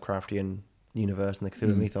in a Lovecraftian universe and the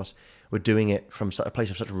Cthulhu mythos, were doing it from a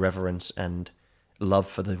place of such reverence and love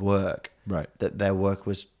for the work, right? That their work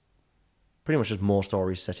was pretty much just more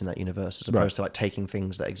stories set in that universe as opposed to like taking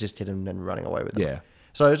things that existed and then running away with them. Yeah.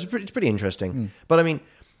 So it's pretty interesting. But I mean,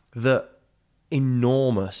 the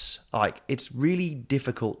enormous, like, it's really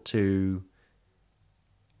difficult to,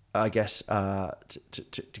 I guess, to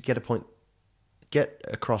get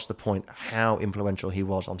across the point how influential he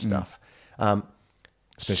was on stuff.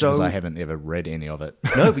 Especially because I haven't ever read any of it.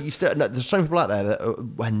 No, but there's so many people out there that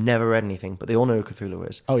have never read anything, but they all know who Cthulhu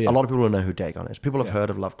is. Oh, yeah. A lot of people know who Dagon is. People have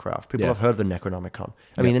heard of Lovecraft. People have heard of the Necronomicon.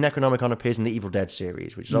 I mean, the Necronomicon appears in the Evil Dead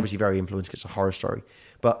series, which is obviously very influenced because it's a horror story.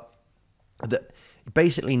 But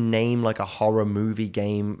basically name like a horror movie,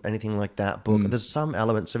 game, anything like that book. There's some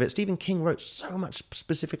elements of it. Stephen King wrote so much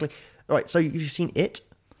specifically. All right, so you've seen It?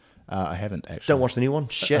 I haven't actually. Don't watch the new one.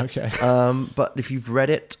 Shit. Okay. But if you've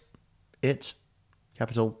read it,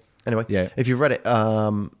 capital. Anyway, if you've read it,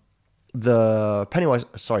 the Pennywise,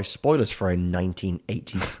 sorry, spoilers for a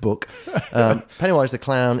 1980s book. Pennywise the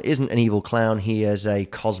clown isn't an evil clown. He is a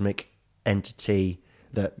cosmic entity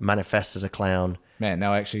that manifests as a clown. Man,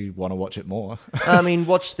 now I actually want to watch it more. I mean,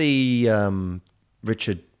 watch the not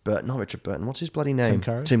Richard Burton. What's his bloody name?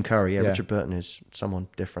 Tim Curry. Yeah, Richard Burton is someone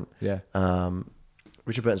different. Yeah.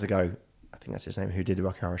 Richard Burton's the guy, I think that's his name, who did the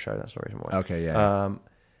Rocky Horror Show. That's the reason why. Okay, yeah.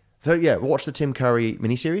 So yeah, watch the Tim Curry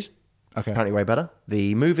miniseries. Okay. Apparently way better.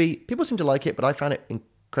 The movie, people seem to like it, but I found it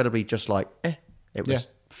incredibly just like, it was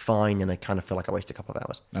fine, and I kind of feel like I wasted a couple of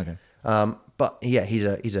hours. Okay. But yeah,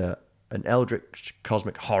 he's an eldritch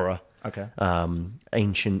cosmic horror. Okay.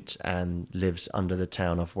 Ancient, and lives under the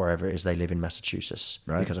town of wherever it is they live in Massachusetts.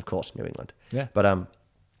 Right. Because of course, New England. Yeah. But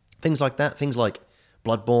things like that, things like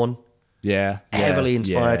Bloodborne, Yeah. heavily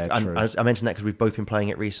inspired. Yeah, And true. I mentioned that because we've both been playing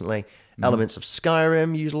it recently. Elements of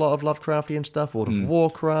Skyrim use a lot of Lovecraftian stuff. World of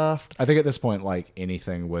Warcraft. I think at this point, like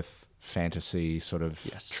anything with fantasy sort of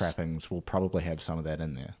Yes. trappings will probably have some of that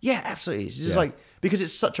in there. Yeah, absolutely. It's just Yeah. like, because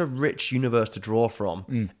it's such a rich universe to draw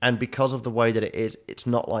from, and because of the way that it is, it's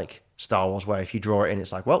not like Star Wars where if you draw it in,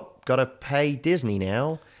 it's like, well, gotta pay Disney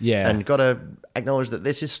now, Yeah. and gotta acknowledge that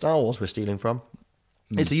this is Star Wars we're stealing from.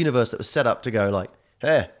 It's a universe that was set up to go like,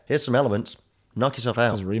 hey, here's some elements, knock yourself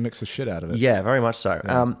out. Just remix the shit out of it. Yeah, very much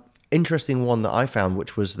so. Interesting one that I found,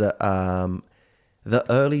 which was that the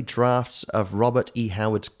early drafts of Robert E.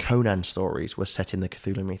 Howard's Conan stories were set in the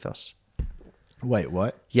Cthulhu mythos. Wait,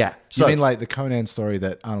 what? Yeah. You mean like the Conan story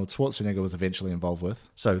that Arnold Schwarzenegger was eventually involved with?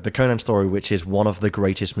 So the Conan story, which is one of the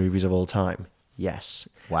greatest movies of all time. Yes.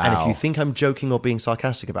 Wow. And if you think I'm joking or being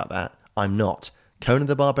sarcastic about that, I'm not. Conan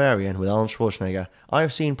the Barbarian with Arnold Schwarzenegger, I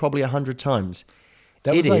have seen probably 100 times.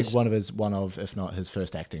 That It was like is- one of, if not his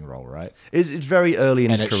first acting role, right? It's very early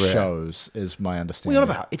in And his it career. shows, is my What are understanding. you on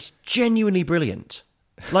about? It's genuinely brilliant.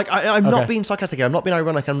 Like, I'm Okay. not being sarcastic. I'm not being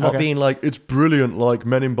ironic. I'm not Okay. being like, it's brilliant like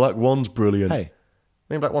Men in Black 1's brilliant. Hey,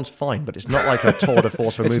 Men in Black 1's fine, but it's not like a tour de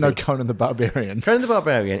force of a it's movie. no Conan the Barbarian. Conan the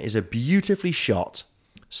Barbarian is a beautifully shot,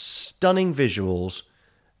 stunning visuals,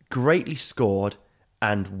 greatly scored,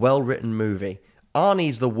 and well-written movie.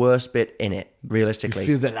 Arnie's the worst bit in it, realistically.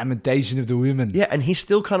 Feel the lamentation of the women. Yeah, and he's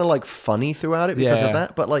still kind of like funny throughout it because Yeah. of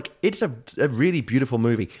that. But like, it's a really beautiful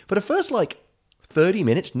movie. For the first like 30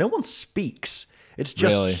 minutes, no one speaks. It's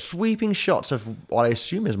just Really? sweeping shots of what I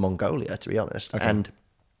assume is Mongolia, to be honest, and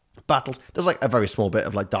battles. There's like a very small bit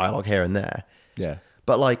of like dialogue here and there. Yeah.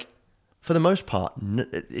 But like, for the most part,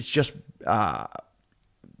 it's just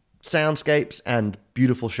soundscapes and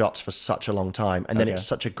beautiful shots for such a long time, and then Okay. it's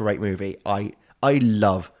such a great movie. I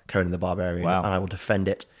love Conan the Barbarian, Wow. and I will defend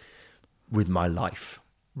it with my life.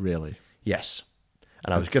 Really? Yes.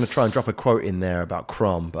 And I was going to try and drop a quote in there about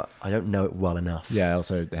Crom, but I don't know it well enough. Yeah,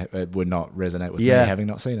 also, it would not resonate with Yeah. me having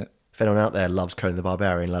not seen it. If anyone out there loves Conan the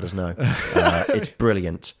Barbarian, let us know. It's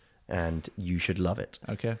brilliant, and you should love it.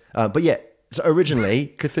 Okay. But yeah, so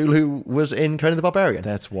originally, Cthulhu was in Conan the Barbarian.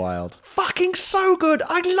 That's wild. Fucking so good.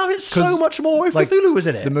 I'd love it so 'Cause, much more if like, Cthulhu was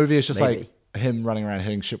in it. The movie is just Maybe. like him running around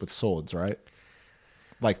hitting shit with swords, right?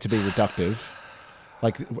 Like, to be reductive.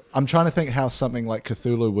 Like, I'm trying to think how something like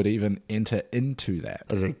Cthulhu would even enter into that.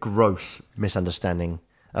 There's a gross misunderstanding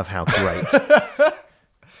of how great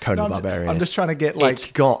Conan the Barbarian I'm is. just trying to get, like...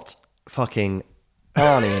 It's got fucking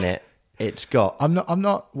Arnie in it. It's got... I'm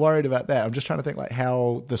not worried about that. I'm just trying to think, like,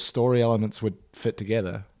 how the story elements would fit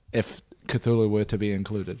together if Cthulhu were to be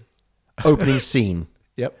included. Opening scene.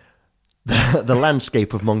 Yep. The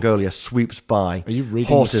landscape of Mongolia sweeps by. Are you reading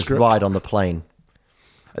the Horses script? ride on the plain.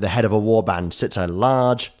 At the head of a warband sits a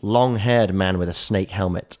large, long-haired man with a snake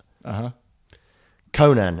helmet. Uh-huh.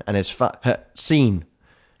 Conan and his scene.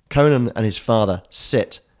 Conan and his father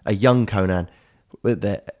sit. A young Conan,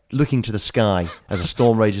 looking to the sky as a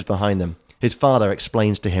storm rages behind them. His father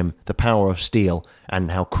explains to him the power of steel and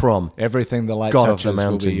how Crom, Everything the light God of touches the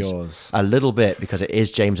will be mountains, yours. a little bit because it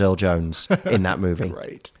is James Earl Jones in that movie.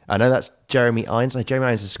 Great. I know that's Jeremy Irons. Jeremy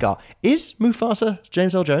Irons is Scar. Is Mufasa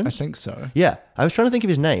James Earl I Jones? think so. Yeah, I was trying to think of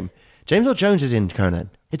his name. James Earl Jones is in Conan.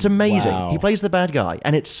 It's amazing. Wow. He plays the bad guy,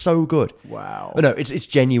 and it's so good. Wow. But no, it's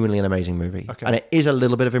genuinely an amazing movie. Okay. And it is a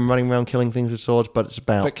little bit of him running around killing things with swords, but it's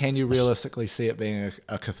about... But can you realistically see it being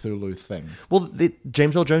a Cthulhu thing? Well,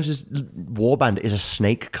 James Earl Jones's warband is a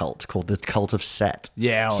snake cult called the Cult of Set.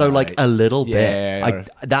 Yeah, So alright. like a little bit. Yeah.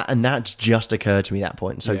 That's just occurred to me at that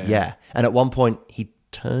point. So Yeah. yeah. And at one point he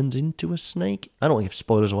turns into a snake. I don't want to give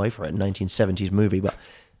spoilers away for it. 1970s movie, but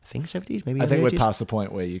I think 70s, maybe. I think early we're 80s. past the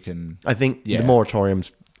point where you can... I think Yeah. the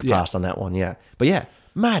moratorium's Yeah. passed on that one. Yeah. But yeah,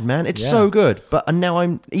 mad man, it's Yeah. so good. But and now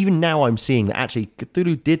I'm seeing that actually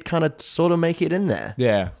Cthulhu did kind of sort of make it in there.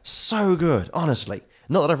 Yeah. So good, honestly.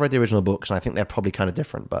 Not that I've read the original books, and I think they're probably kind of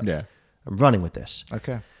different, but Yeah. I'm running with this.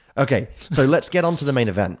 Okay. Okay, so let's get on to the main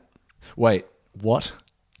event. Wait, what?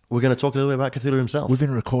 We're going to talk a little bit about Cthulhu himself. We've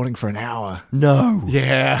been recording for an hour. No.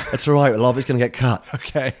 Yeah. It's all right. A lot of it's going to get cut.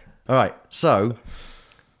 Okay. All right, so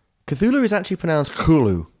Cthulhu is actually pronounced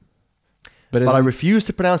Cthulhu, But but I refuse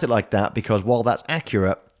to pronounce it like that because while that's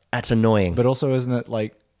accurate, that's annoying. But also, isn't it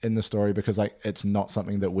like in the story because like it's not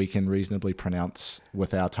something that we can reasonably pronounce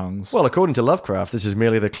with our tongues? Well, according to Lovecraft, this is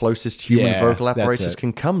merely the closest human Yeah, vocal that's apparatus it.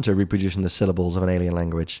 can come to reproducing the syllables of an alien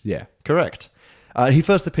language. Yeah. Correct. He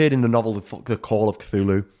first appeared in the novel The Call of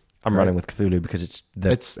Cthulhu. I'm running with Cthulhu because it's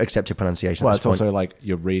the It's- accepted pronunciation. Well, at it's this point. also like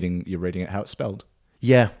you're reading it how it's spelled.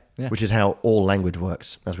 Yeah, Yeah. which is how all language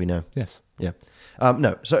works, as we know. Yes. Yeah.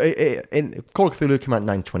 No, so in Call of Cthulhu came out in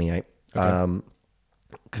 1928.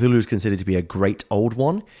 Cthulhu is considered to be a great old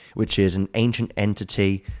one, which is an ancient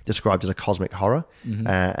entity described as a cosmic horror,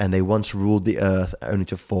 and they once ruled the earth only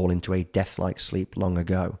to fall into a death-like sleep long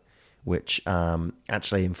ago, which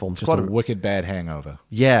actually informs Just a wicked bad hangover.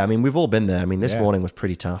 Yeah, I mean, we've all been there. I mean, this Yeah. morning was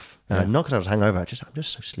pretty tough. Yeah. Not because I was hungover, I'm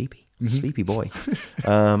just so sleepy. I'm a sleepy boy.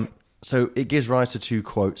 So it gives rise to two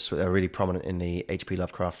quotes that are really prominent in the H.P.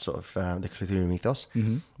 Lovecraft sort of the Cthulhu mythos.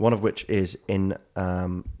 One of which is in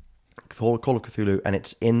Call of Cthulhu, and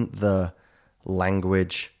it's in the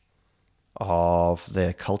language of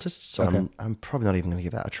the cultists. So Okay. I'm probably not even going to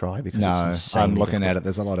give that a try because it's No, insanely I'm looking difficult. at it.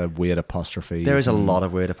 There's a lot of weird apostrophes. There is a and lot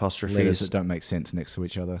of weird letters apostrophes. that don't make sense next to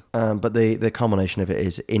each other. But the culmination of it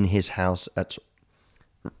is in his house at,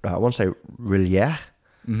 I want to say, R'lyeh,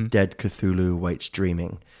 dead Cthulhu waits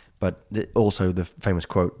dreaming. But also the famous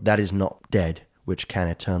quote, "That is not dead which can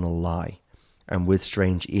eternal lie, and with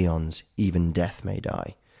strange eons even death may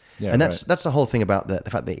die." Yeah, and that's the whole thing about the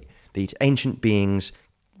fact that the ancient beings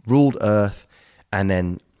ruled Earth and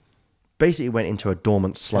then basically went into a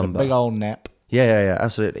dormant Had a slumber. big old nap. Yeah,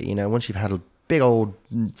 absolutely. You know, once you've had a big old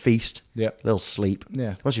feast, Yep. little sleep.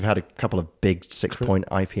 Yeah. Once you've had a couple of big 6-point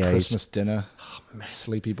IPAs, Christmas dinner.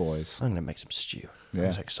 Sleepy boys. I'm going to make some stew. Yeah.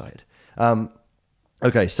 I'm so excited.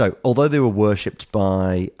 Okay, so although they were worshipped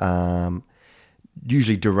by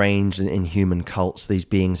usually deranged and inhuman cults, these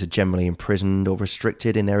beings are generally imprisoned or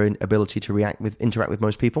restricted in their ability to interact with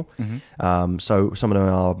most people. So some of them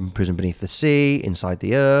are imprisoned beneath the sea, inside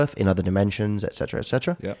the earth, in other dimensions, etc.,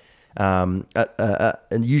 etc. Yep.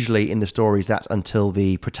 And usually in the stories, that's until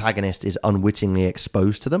the protagonist is unwittingly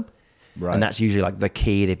exposed to them. Right. And that's usually like the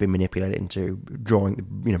key they've been manipulated into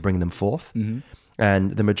bringing them forth.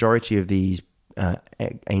 And the majority of these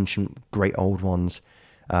ancient great old ones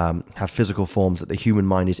have physical forms that the human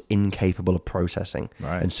mind is incapable of processing.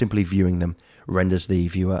 Right. And simply viewing them renders the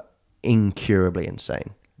viewer incurably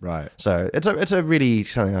insane. Right. So it's a really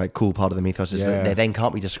something like cool part of the mythos is that Yeah. they then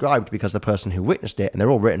can't be described because the person who witnessed it, and they're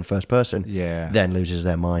all written first person, Yeah. then loses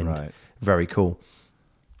their mind. Right. Very cool.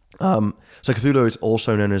 So Cthulhu is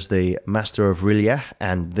also known as the Master of R'lyeh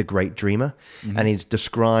and the Great Dreamer, and he's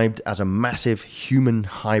described as a massive human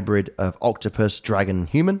hybrid of octopus, dragon, and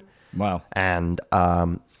human. Wow. And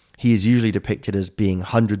he is usually depicted as being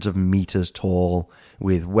hundreds of meters tall,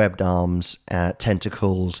 with webbed arms,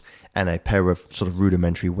 tentacles, and a pair of sort of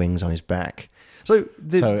rudimentary wings on his back. So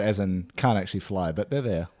as in, can't actually fly, but they're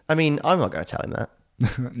there. I mean, I'm not going to tell him that.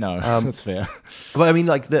 No, that's fair. But I mean,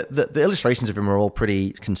 like the illustrations of him are all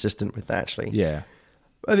pretty consistent with that, actually. Yeah.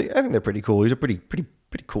 I think they're pretty cool. He's a pretty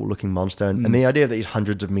cool looking monster, and the idea that he's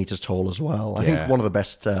hundreds of meters tall as well. I think Yeah. one of the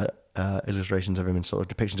best illustrations of him and sort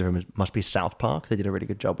of depictions of him must be South Park. They did a really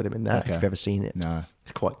good job with him in that. Okay. If you've ever seen it, No.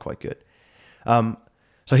 it's quite good.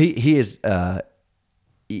 So he is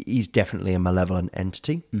he's definitely a malevolent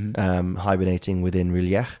entity, hibernating within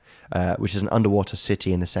R'lyeh, which is an underwater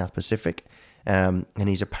city in the South Pacific. And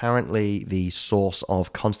he's apparently the source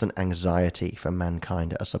of constant anxiety for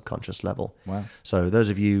mankind at a subconscious level. Wow. So those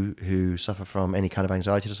of you who suffer from any kind of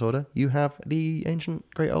anxiety disorder, you have the ancient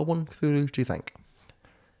great old one, Cthulhu, to thank.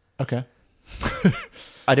 Okay.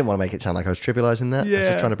 I didn't want to make it sound like I was trivializing that. I was Yeah.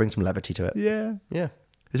 just trying to bring some levity to it. Yeah. Yeah.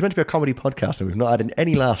 It's meant to be a comedy podcast, and we've not had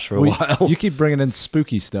any laughs for a while. You keep bringing in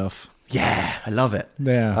spooky stuff. Yeah, I love it.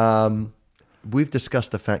 Yeah. We've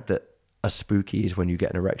discussed the fact that a spooky is when you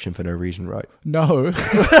get an erection for no reason, right? No.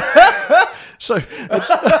 So that's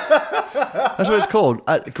what it's called.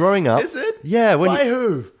 Growing up, Is it? Yeah. When By you,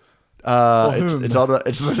 who?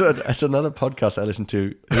 it's another podcast I listened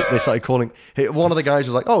to. They started calling one of the guys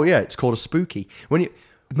was like, "Oh yeah, it's called a spooky." When you,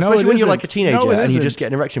 No, especially it when you're isn't. like a teenager No, it and you isn't. just get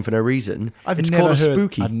an erection for no reason, it's never called a heard,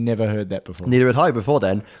 spooky. I've never heard that before. Neither had I before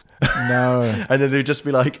then. No. And then they'd just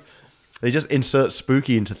be like, they just insert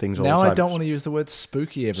spooky into things all Now the time. I don't want to use the word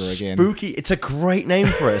spooky ever again. Spooky. It's a great name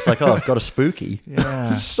for it. It's like, oh, I've got a spooky.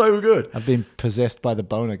 Yeah. It's so good. I've been possessed by the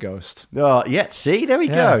boner ghost. Oh, yeah. See, there we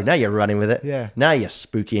Yeah. go. Now you're running with it. Yeah. Now you're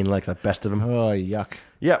spooky and like the best of them. Oh, yuck.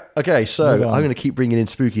 Yeah. Okay. So Move on. I'm going to keep bringing in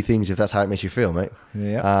spooky things if that's how it makes you feel, mate.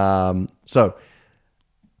 Yeah.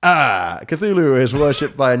 Cthulhu is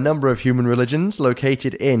worshipped by a number of human religions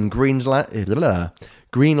located in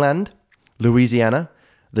Greenland, Louisiana,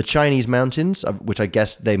 the Chinese mountains, of which I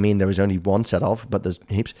guess they mean there is only one set of, but there's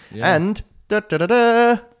heaps, Yeah. and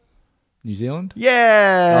New Zealand?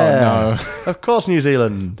 yeah. Oh, Of course, New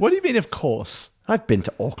Zealand. What do you mean, of course? I've been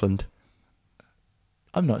to Auckland.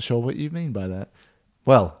 I'm not sure what you mean by that.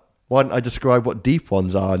 Well, why don't I describe what deep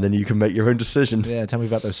ones are, and then you can make your own decision. Yeah, tell me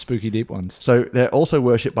about those spooky deep ones. So they're also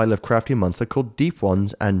worshipped by Lovecraftian monsters called Deep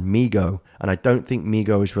Ones and Migo. And I don't think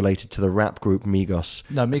Migo is related to the rap group Migos.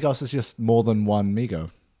 No, Migos is just more than one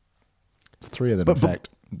Migo. Three of them, in fact.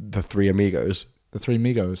 The Three Amigos. The Three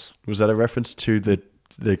Migos. Was that a reference to the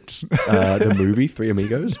movie Three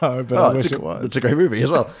Amigos? No, but I wish it was. It's a great movie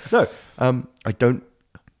as well. No, I don't.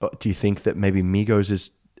 Do you think that maybe Migos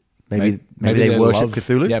is maybe they worship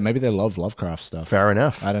Cthulhu? Yeah, maybe they love Lovecraft stuff. Fair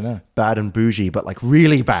enough. I don't know. Bad and bougie, but like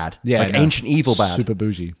really bad. Yeah, like ancient evil bad. Super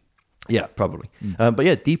bougie. Yeah, probably. But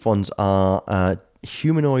yeah, deep ones are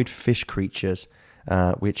humanoid fish creatures,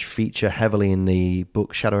 which feature heavily in the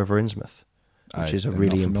book Shadow over Innsmouth, which is a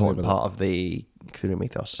really important part of the Cthulhu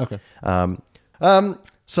mythos. Okay.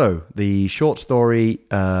 So the short story,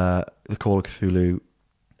 The Call of Cthulhu,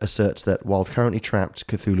 asserts that while currently trapped,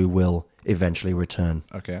 Cthulhu will eventually return.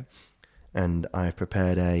 Okay. And I've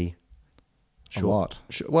prepared a lot.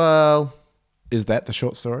 Well, is that the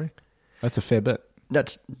short story? That's a fair bit.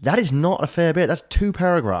 That is not a fair bit. That's 2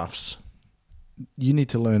 paragraphs. You need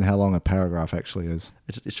to learn how long a paragraph actually is.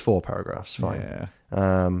 It's 4 paragraphs. Fine.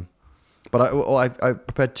 Yeah. But I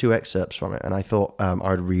prepared 2 excerpts from it, and I thought I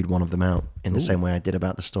would read one of them out in the same way I did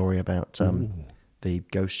about the story about the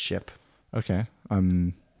ghost ship. Okay.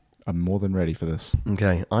 I'm more than ready for this.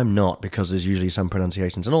 Okay, I'm not, because there's usually some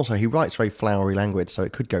pronunciations. And also, he writes very flowery language, so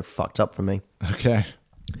it could go fucked up for me. Okay.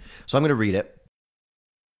 So I'm going to read it.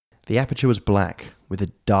 The aperture was black, with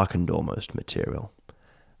a darkened almost material.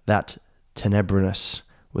 That tenebriness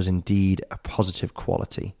was indeed a positive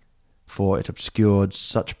quality, for it obscured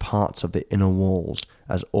such parts of the inner walls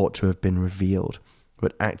as ought to have been revealed,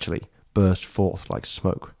 but actually burst forth like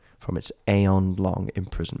smoke from its aeon-long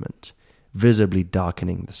imprisonment, visibly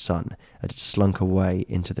darkening the sun as it slunk away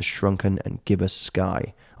into the shrunken and gibbous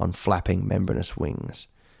sky on flapping membranous wings.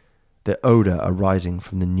 The odour arising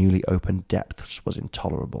from the newly opened depths was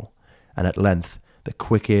intolerable, and at length the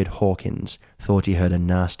quick-eared Hawkins thought he heard a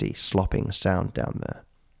nasty, slopping sound down there.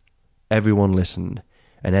 Everyone listened,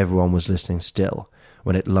 and everyone was listening still,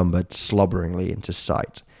 when it lumbered slobberingly into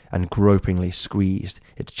sight and gropingly squeezed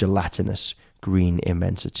its gelatinous green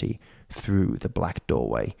immensity through the black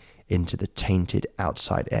doorway into the tainted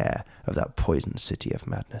outside air of that poisoned city of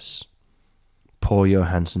madness. Poor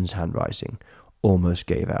Johansen's handwriting almost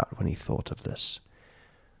gave out when he thought of this.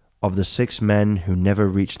 Of the 6 men who never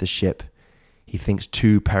reached the ship, he thinks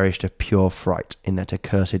 2 perished of pure fright in that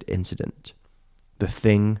accursed incident. The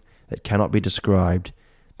thing that cannot be described,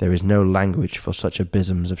 there is no language for such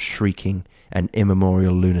abysms of shrieking and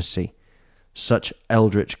immemorial lunacy, such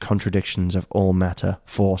eldritch contradictions of all matter,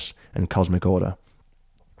 force, and cosmic order.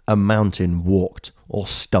 A mountain walked or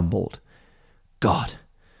stumbled. God!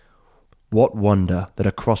 What wonder that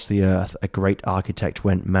across the earth a great architect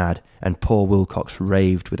went mad, and poor Wilcox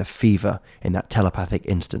raved with a fever in that telepathic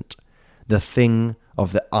instant. The thing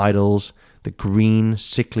of the idols, the green,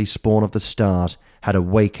 sickly spawn of the stars, had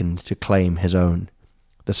awakened to claim his own.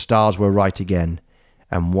 The stars were right again,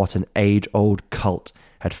 and what an age-old cult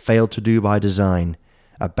had failed to do by design,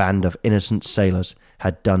 a band of innocent sailors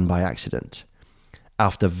had done by accident.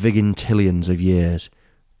 After vigintillions of years,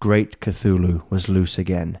 great Cthulhu was loose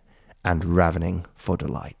again, and ravening for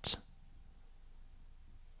delight.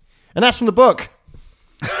 And that's from the book.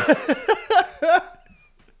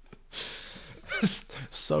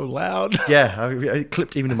 So loud. Yeah, I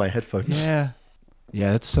clipped even in my headphones. Yeah,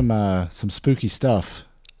 it's some spooky stuff.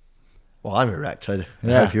 Well, I'm erect. I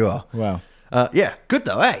hope you are. Wow. Yeah, good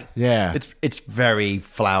though, eh? Yeah. It's very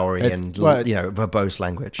flowery and verbose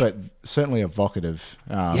language, but certainly evocative.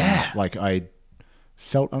 Yeah, like I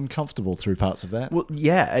felt uncomfortable through parts of that. Well,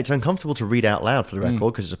 yeah, it's uncomfortable to read out loud for the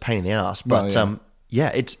record because it's a pain in the ass. But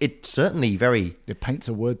it's certainly very. It paints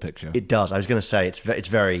a word picture. It does. I was going to say it's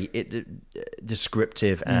very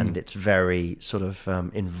descriptive and it's very sort of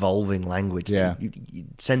involving language. Yeah, you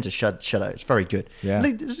send a shudder. It's very good. Yeah,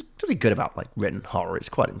 it's really good about like written horror. It's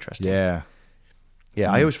quite interesting. Yeah.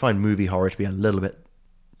 I always find movie horror to be a little bit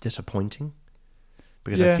disappointing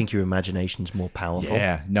because I think your imagination's more powerful.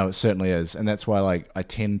 Yeah, no, it certainly is, and that's why like I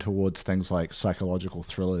tend towards things like psychological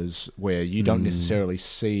thrillers where you don't necessarily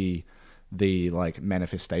see the like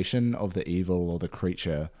manifestation of the evil or the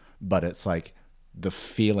creature, but it's like the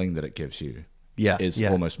feeling that it gives you is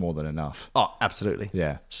almost more than enough. Oh, absolutely.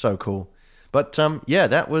 Yeah. So cool. But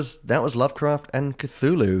that was Lovecraft and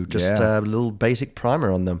Cthulhu, just a little basic primer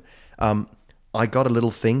on them. I got a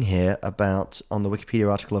little thing here about, on the Wikipedia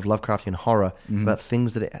article of Lovecraftian horror, about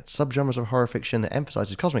things that subgenres of horror fiction that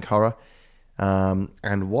emphasizes cosmic horror,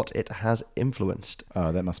 and what it has influenced.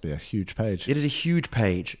 Oh, that must be a huge page. It is a huge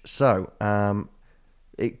page. So,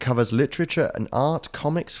 it covers literature and art,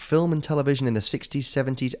 comics, film and television in the 60s,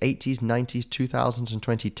 70s, 80s, 90s, 2000s, and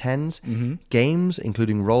 2010s. Games,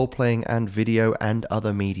 including role-playing and video and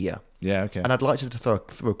other media. Yeah, okay. And I'd like to throw a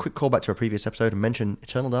quick callback to a previous episode and mention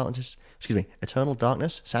Eternal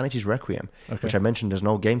Darkness, Sanity's Requiem, which I mentioned as an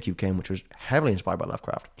old GameCube game, which was heavily inspired by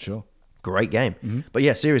Lovecraft. Sure. Great game. But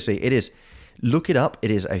yeah, seriously, it is. Look it up.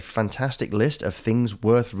 It is a fantastic list of things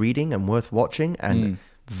worth reading and worth watching, and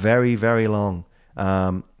very, very long.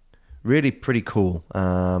 Really pretty cool.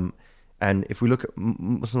 And if we look at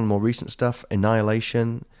some of the more recent stuff,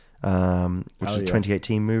 Annihilation, which is a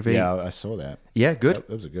 2018 movie. Yeah, I saw that. Yeah, good. That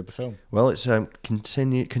was a good film. Well, it's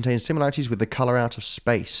contains similarities with The Color Out of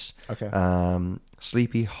Space. Okay.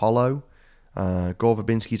 Sleepy Hollow, Gore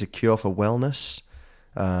Verbinski's A Cure for Wellness,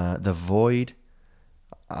 The Void,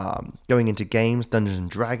 going into games, Dungeons and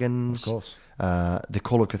Dragons. Of course. The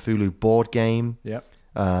Call of Cthulhu board game. Yep.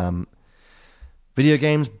 Video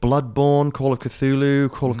games, Bloodborne, Call of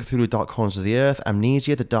Cthulhu, Call of Cthulhu Dark Corners of the Earth,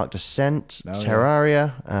 Amnesia, The Dark Descent,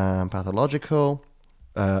 Terraria, Pathological,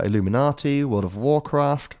 Illuminati, World of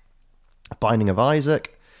Warcraft, Binding of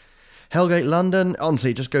Isaac, Hellgate London.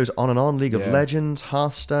 Honestly, it just goes on and on. League of Legends,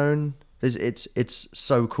 Hearthstone. It's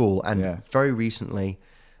so cool. And very recently,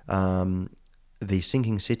 The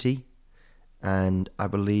Sinking City, and I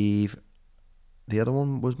believe the other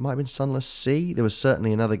one might have been Sunless Sea. There was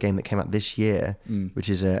certainly another game that came out this year, which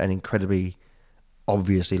is an incredibly,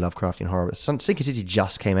 obviously Lovecraftian horror. Sinking City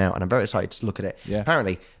just came out, and I'm very excited to look at it. Yeah.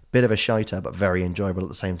 Apparently, bit of a shiter, but very enjoyable at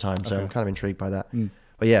the same time. So I'm kind of intrigued by that.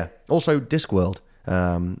 But yeah, also Discworld.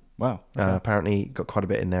 Wow. Apparently got quite a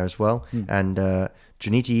bit in there as well. And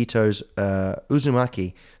Junichi Ito's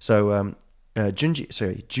Uzumaki. So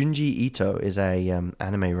Junji Ito is a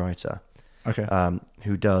anime writer. Okay.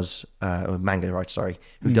 Who does manga writer? Sorry,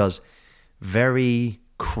 who does very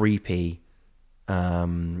creepy,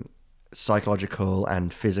 psychological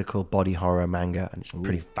and physical body horror manga, and it's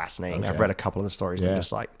pretty fascinating. I've read a couple of the stories, and I'm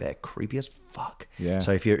just like, they're creepy as fuck. Yeah.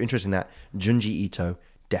 So if you're interested in that, Junji Ito,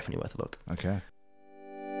 definitely worth a look. Okay.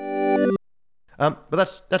 But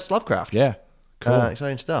that's Lovecraft. Yeah. Cool.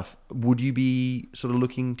 Exciting stuff. Would you be sort of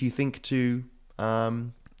looking, do you think, to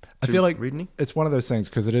I feel like read any? it's one of those things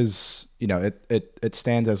because it is, it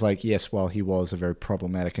stands as like, yes, while he was a very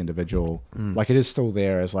problematic individual, like it is still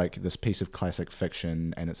there as like this piece of classic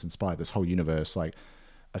fiction, and it's inspired this whole universe. Like,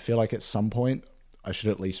 I feel like at some point I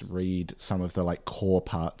should at least read some of the like core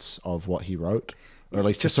parts of what he wrote, or at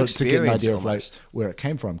least just to get an idea of like where it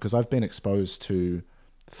came from, because I've been exposed to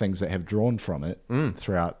things that have drawn from it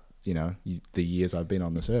throughout, the years I've been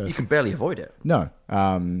on this earth. You can barely avoid it. No.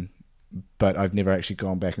 But I've never actually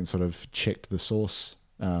gone back and sort of checked the source,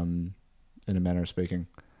 in a manner of speaking.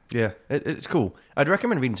 Yeah, it's cool. I'd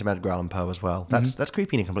recommend reading some Edgar Allan Poe as well. That's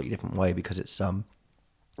creepy in a completely different way because it's a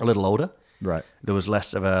little older. Right. There was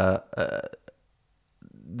less of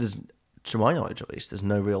there's, to my knowledge at least, there's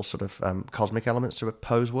no real sort of cosmic elements to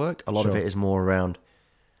Poe's work. A lot of it is more around,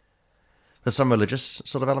 there's some religious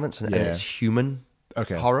sort of elements, and it's human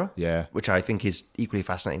horror, which I think is equally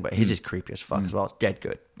fascinating, but his is creepy as fuck as well. It's dead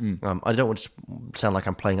good. I don't want to sound like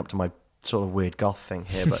I'm playing up to my sort of weird goth thing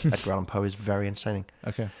here, but Edgar Allan Poe is very entertaining.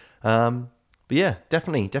 Okay. But yeah,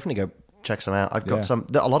 definitely go check some out. I've got some,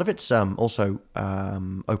 a lot of it's also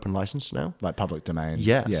open license now. Like public domain.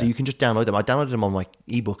 Yeah, so you can just download them. I downloaded them on my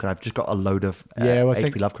ebook, and I've just got a load of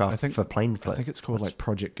H.P. Lovecraft for plain flip. I think it's called like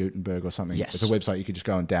Project Gutenberg or something. Yes. It's a website you could just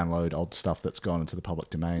go and download old stuff that's gone into the public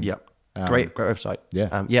domain. Yep. Great website. Yeah.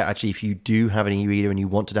 Actually, if you do have an e-reader and you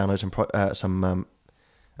want to download some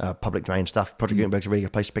public domain stuff, Project Gutenberg's a really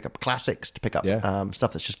good place to pick up classics, to pick up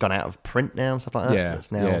stuff that's just gone out of print now and stuff like that. Yeah.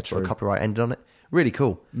 That's now sort of copyright ended on it. Really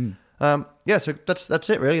cool. So that's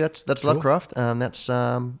it really. That's cool. Lovecraft. That's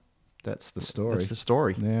the story. That's the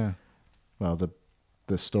story. Yeah. Well,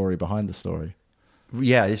 the story behind the story.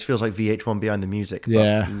 Yeah, this feels like VH1 behind the music,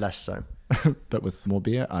 but less so. But with more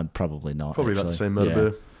beer? I'm probably not. Probably about the same amount of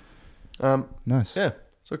beer. Nice. Yeah.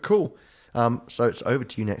 So cool. So it's over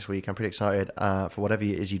to you next week. I'm pretty excited for whatever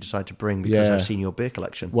it is you decide to bring, because I've seen your beer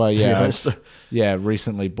collection. Well,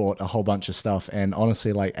 recently bought a whole bunch of stuff, and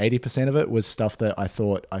honestly, like 80% of it was stuff that I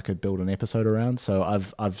thought I could build an episode around. So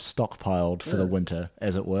I've stockpiled for the winter,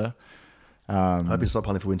 as it were. I've been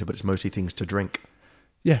stockpiling for winter, but it's mostly things to drink.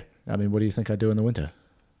 Yeah. I mean, what do you think I do in the winter?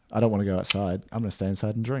 I don't want to go outside. I'm going to stay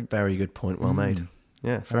inside and drink. Very good point. Well made.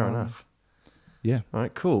 Yeah, fair enough. Yeah. All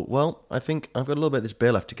right, cool. Well, I think I've got a little bit of this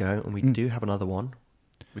beer left to go, and we do have another one.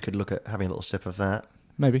 We could look at having a little sip of that.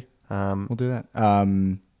 Maybe. We'll do that.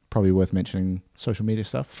 Probably worth mentioning social media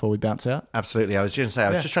stuff before we bounce out. Absolutely. I was just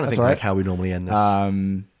trying to think like how we normally end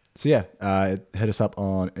this. So yeah, hit us up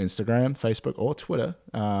on Instagram, Facebook, or Twitter.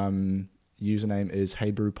 Username is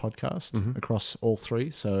Hey Brew Podcast across all three.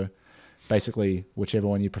 So basically, whichever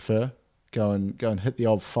one you prefer, go and hit the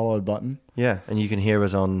old follow button. Yeah, and you can hear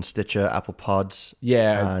us on Stitcher, Apple Pods.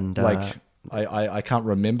 Yeah, and I can't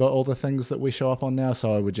remember all the things that we show up on now,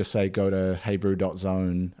 so I would just say go to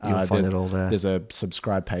heybrew.zone. You'll find it all there. There's a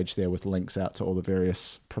subscribe page there with links out to all the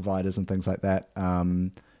various providers and things like that.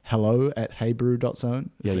 hello@heybrew.zone.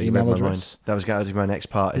 Yeah, the you email read my mind. address. That was going to be my next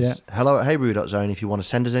part. Is hello@heybrew.zone. If you want to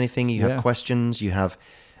send us anything, you have Yeah. questions, you have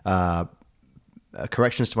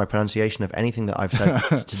corrections to my pronunciation of anything that I've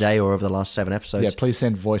said today or over the last 7 episodes. Yeah, please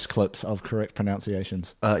send voice clips of correct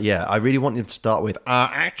pronunciations. Yeah, I really want you to start with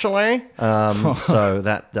actually. So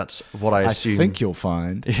that's what I assume. I think you'll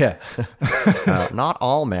find. Yeah, not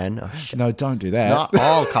all men. No, don't do that. Not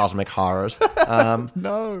all cosmic horrors.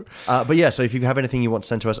 No. But yeah, so if you have anything you want to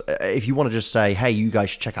send to us, if you want to just say, hey, you guys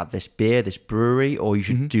should check out this beer, this brewery, or you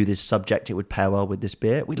should do this subject, it would pair well with this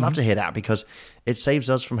beer, we'd love to hear that because it saves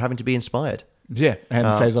us from having to be inspired. Yeah,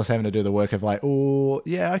 and saves us having to do the work of like, oh,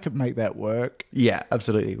 yeah, I could make that work. Yeah,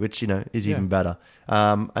 absolutely, which, is even better.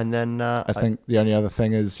 And then... I think the only other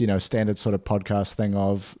thing is, standard sort of podcast thing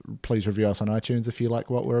of please review us on iTunes if you like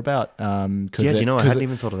what we're about. I hadn't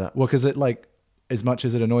even thought of that. Well, because it, like, as much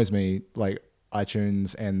as it annoys me, like,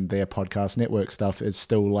 iTunes and their podcast network stuff is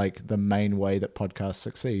still like the main way that podcasts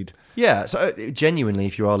succeed. Yeah, so genuinely,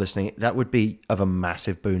 if you are listening, that would be of a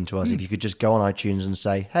massive boon to us if you could just go on iTunes and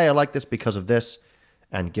say, hey, I like this because of this,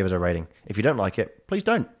 and give us a rating. If you don't like it, please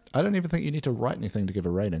don't. I don't even think you need to write anything to give a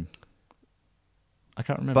rating. I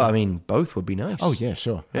can't remember. But I mean, both would be nice. Oh yeah,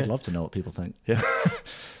 sure. I'd love to know what people think. Yeah.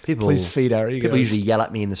 Please feed our egos. People usually yell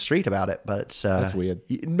at me in the street about it, but it's... That's weird.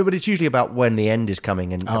 No, but it's usually about when the end is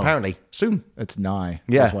coming, and apparently soon. It's nigh.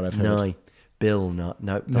 Yeah, That's what I've heard. Nye. Bill, no,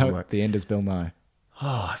 doesn't work. The end is Bill Nye.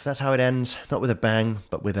 Oh, if that's how it ends, not with a bang,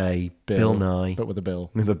 but with a Bill Nye. But with a bill.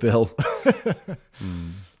 With a bill.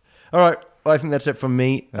 All right, well, I think that's it from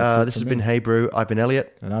me. This has been Hey Brew. I've been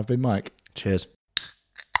Elliot. And I've been Mike. Cheers.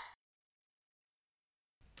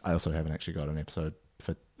 I also haven't actually got an episode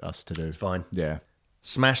for us to do. It's fine. Yeah.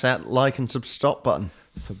 Smash that like and stop button.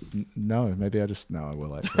 So, no, maybe I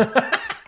will actually.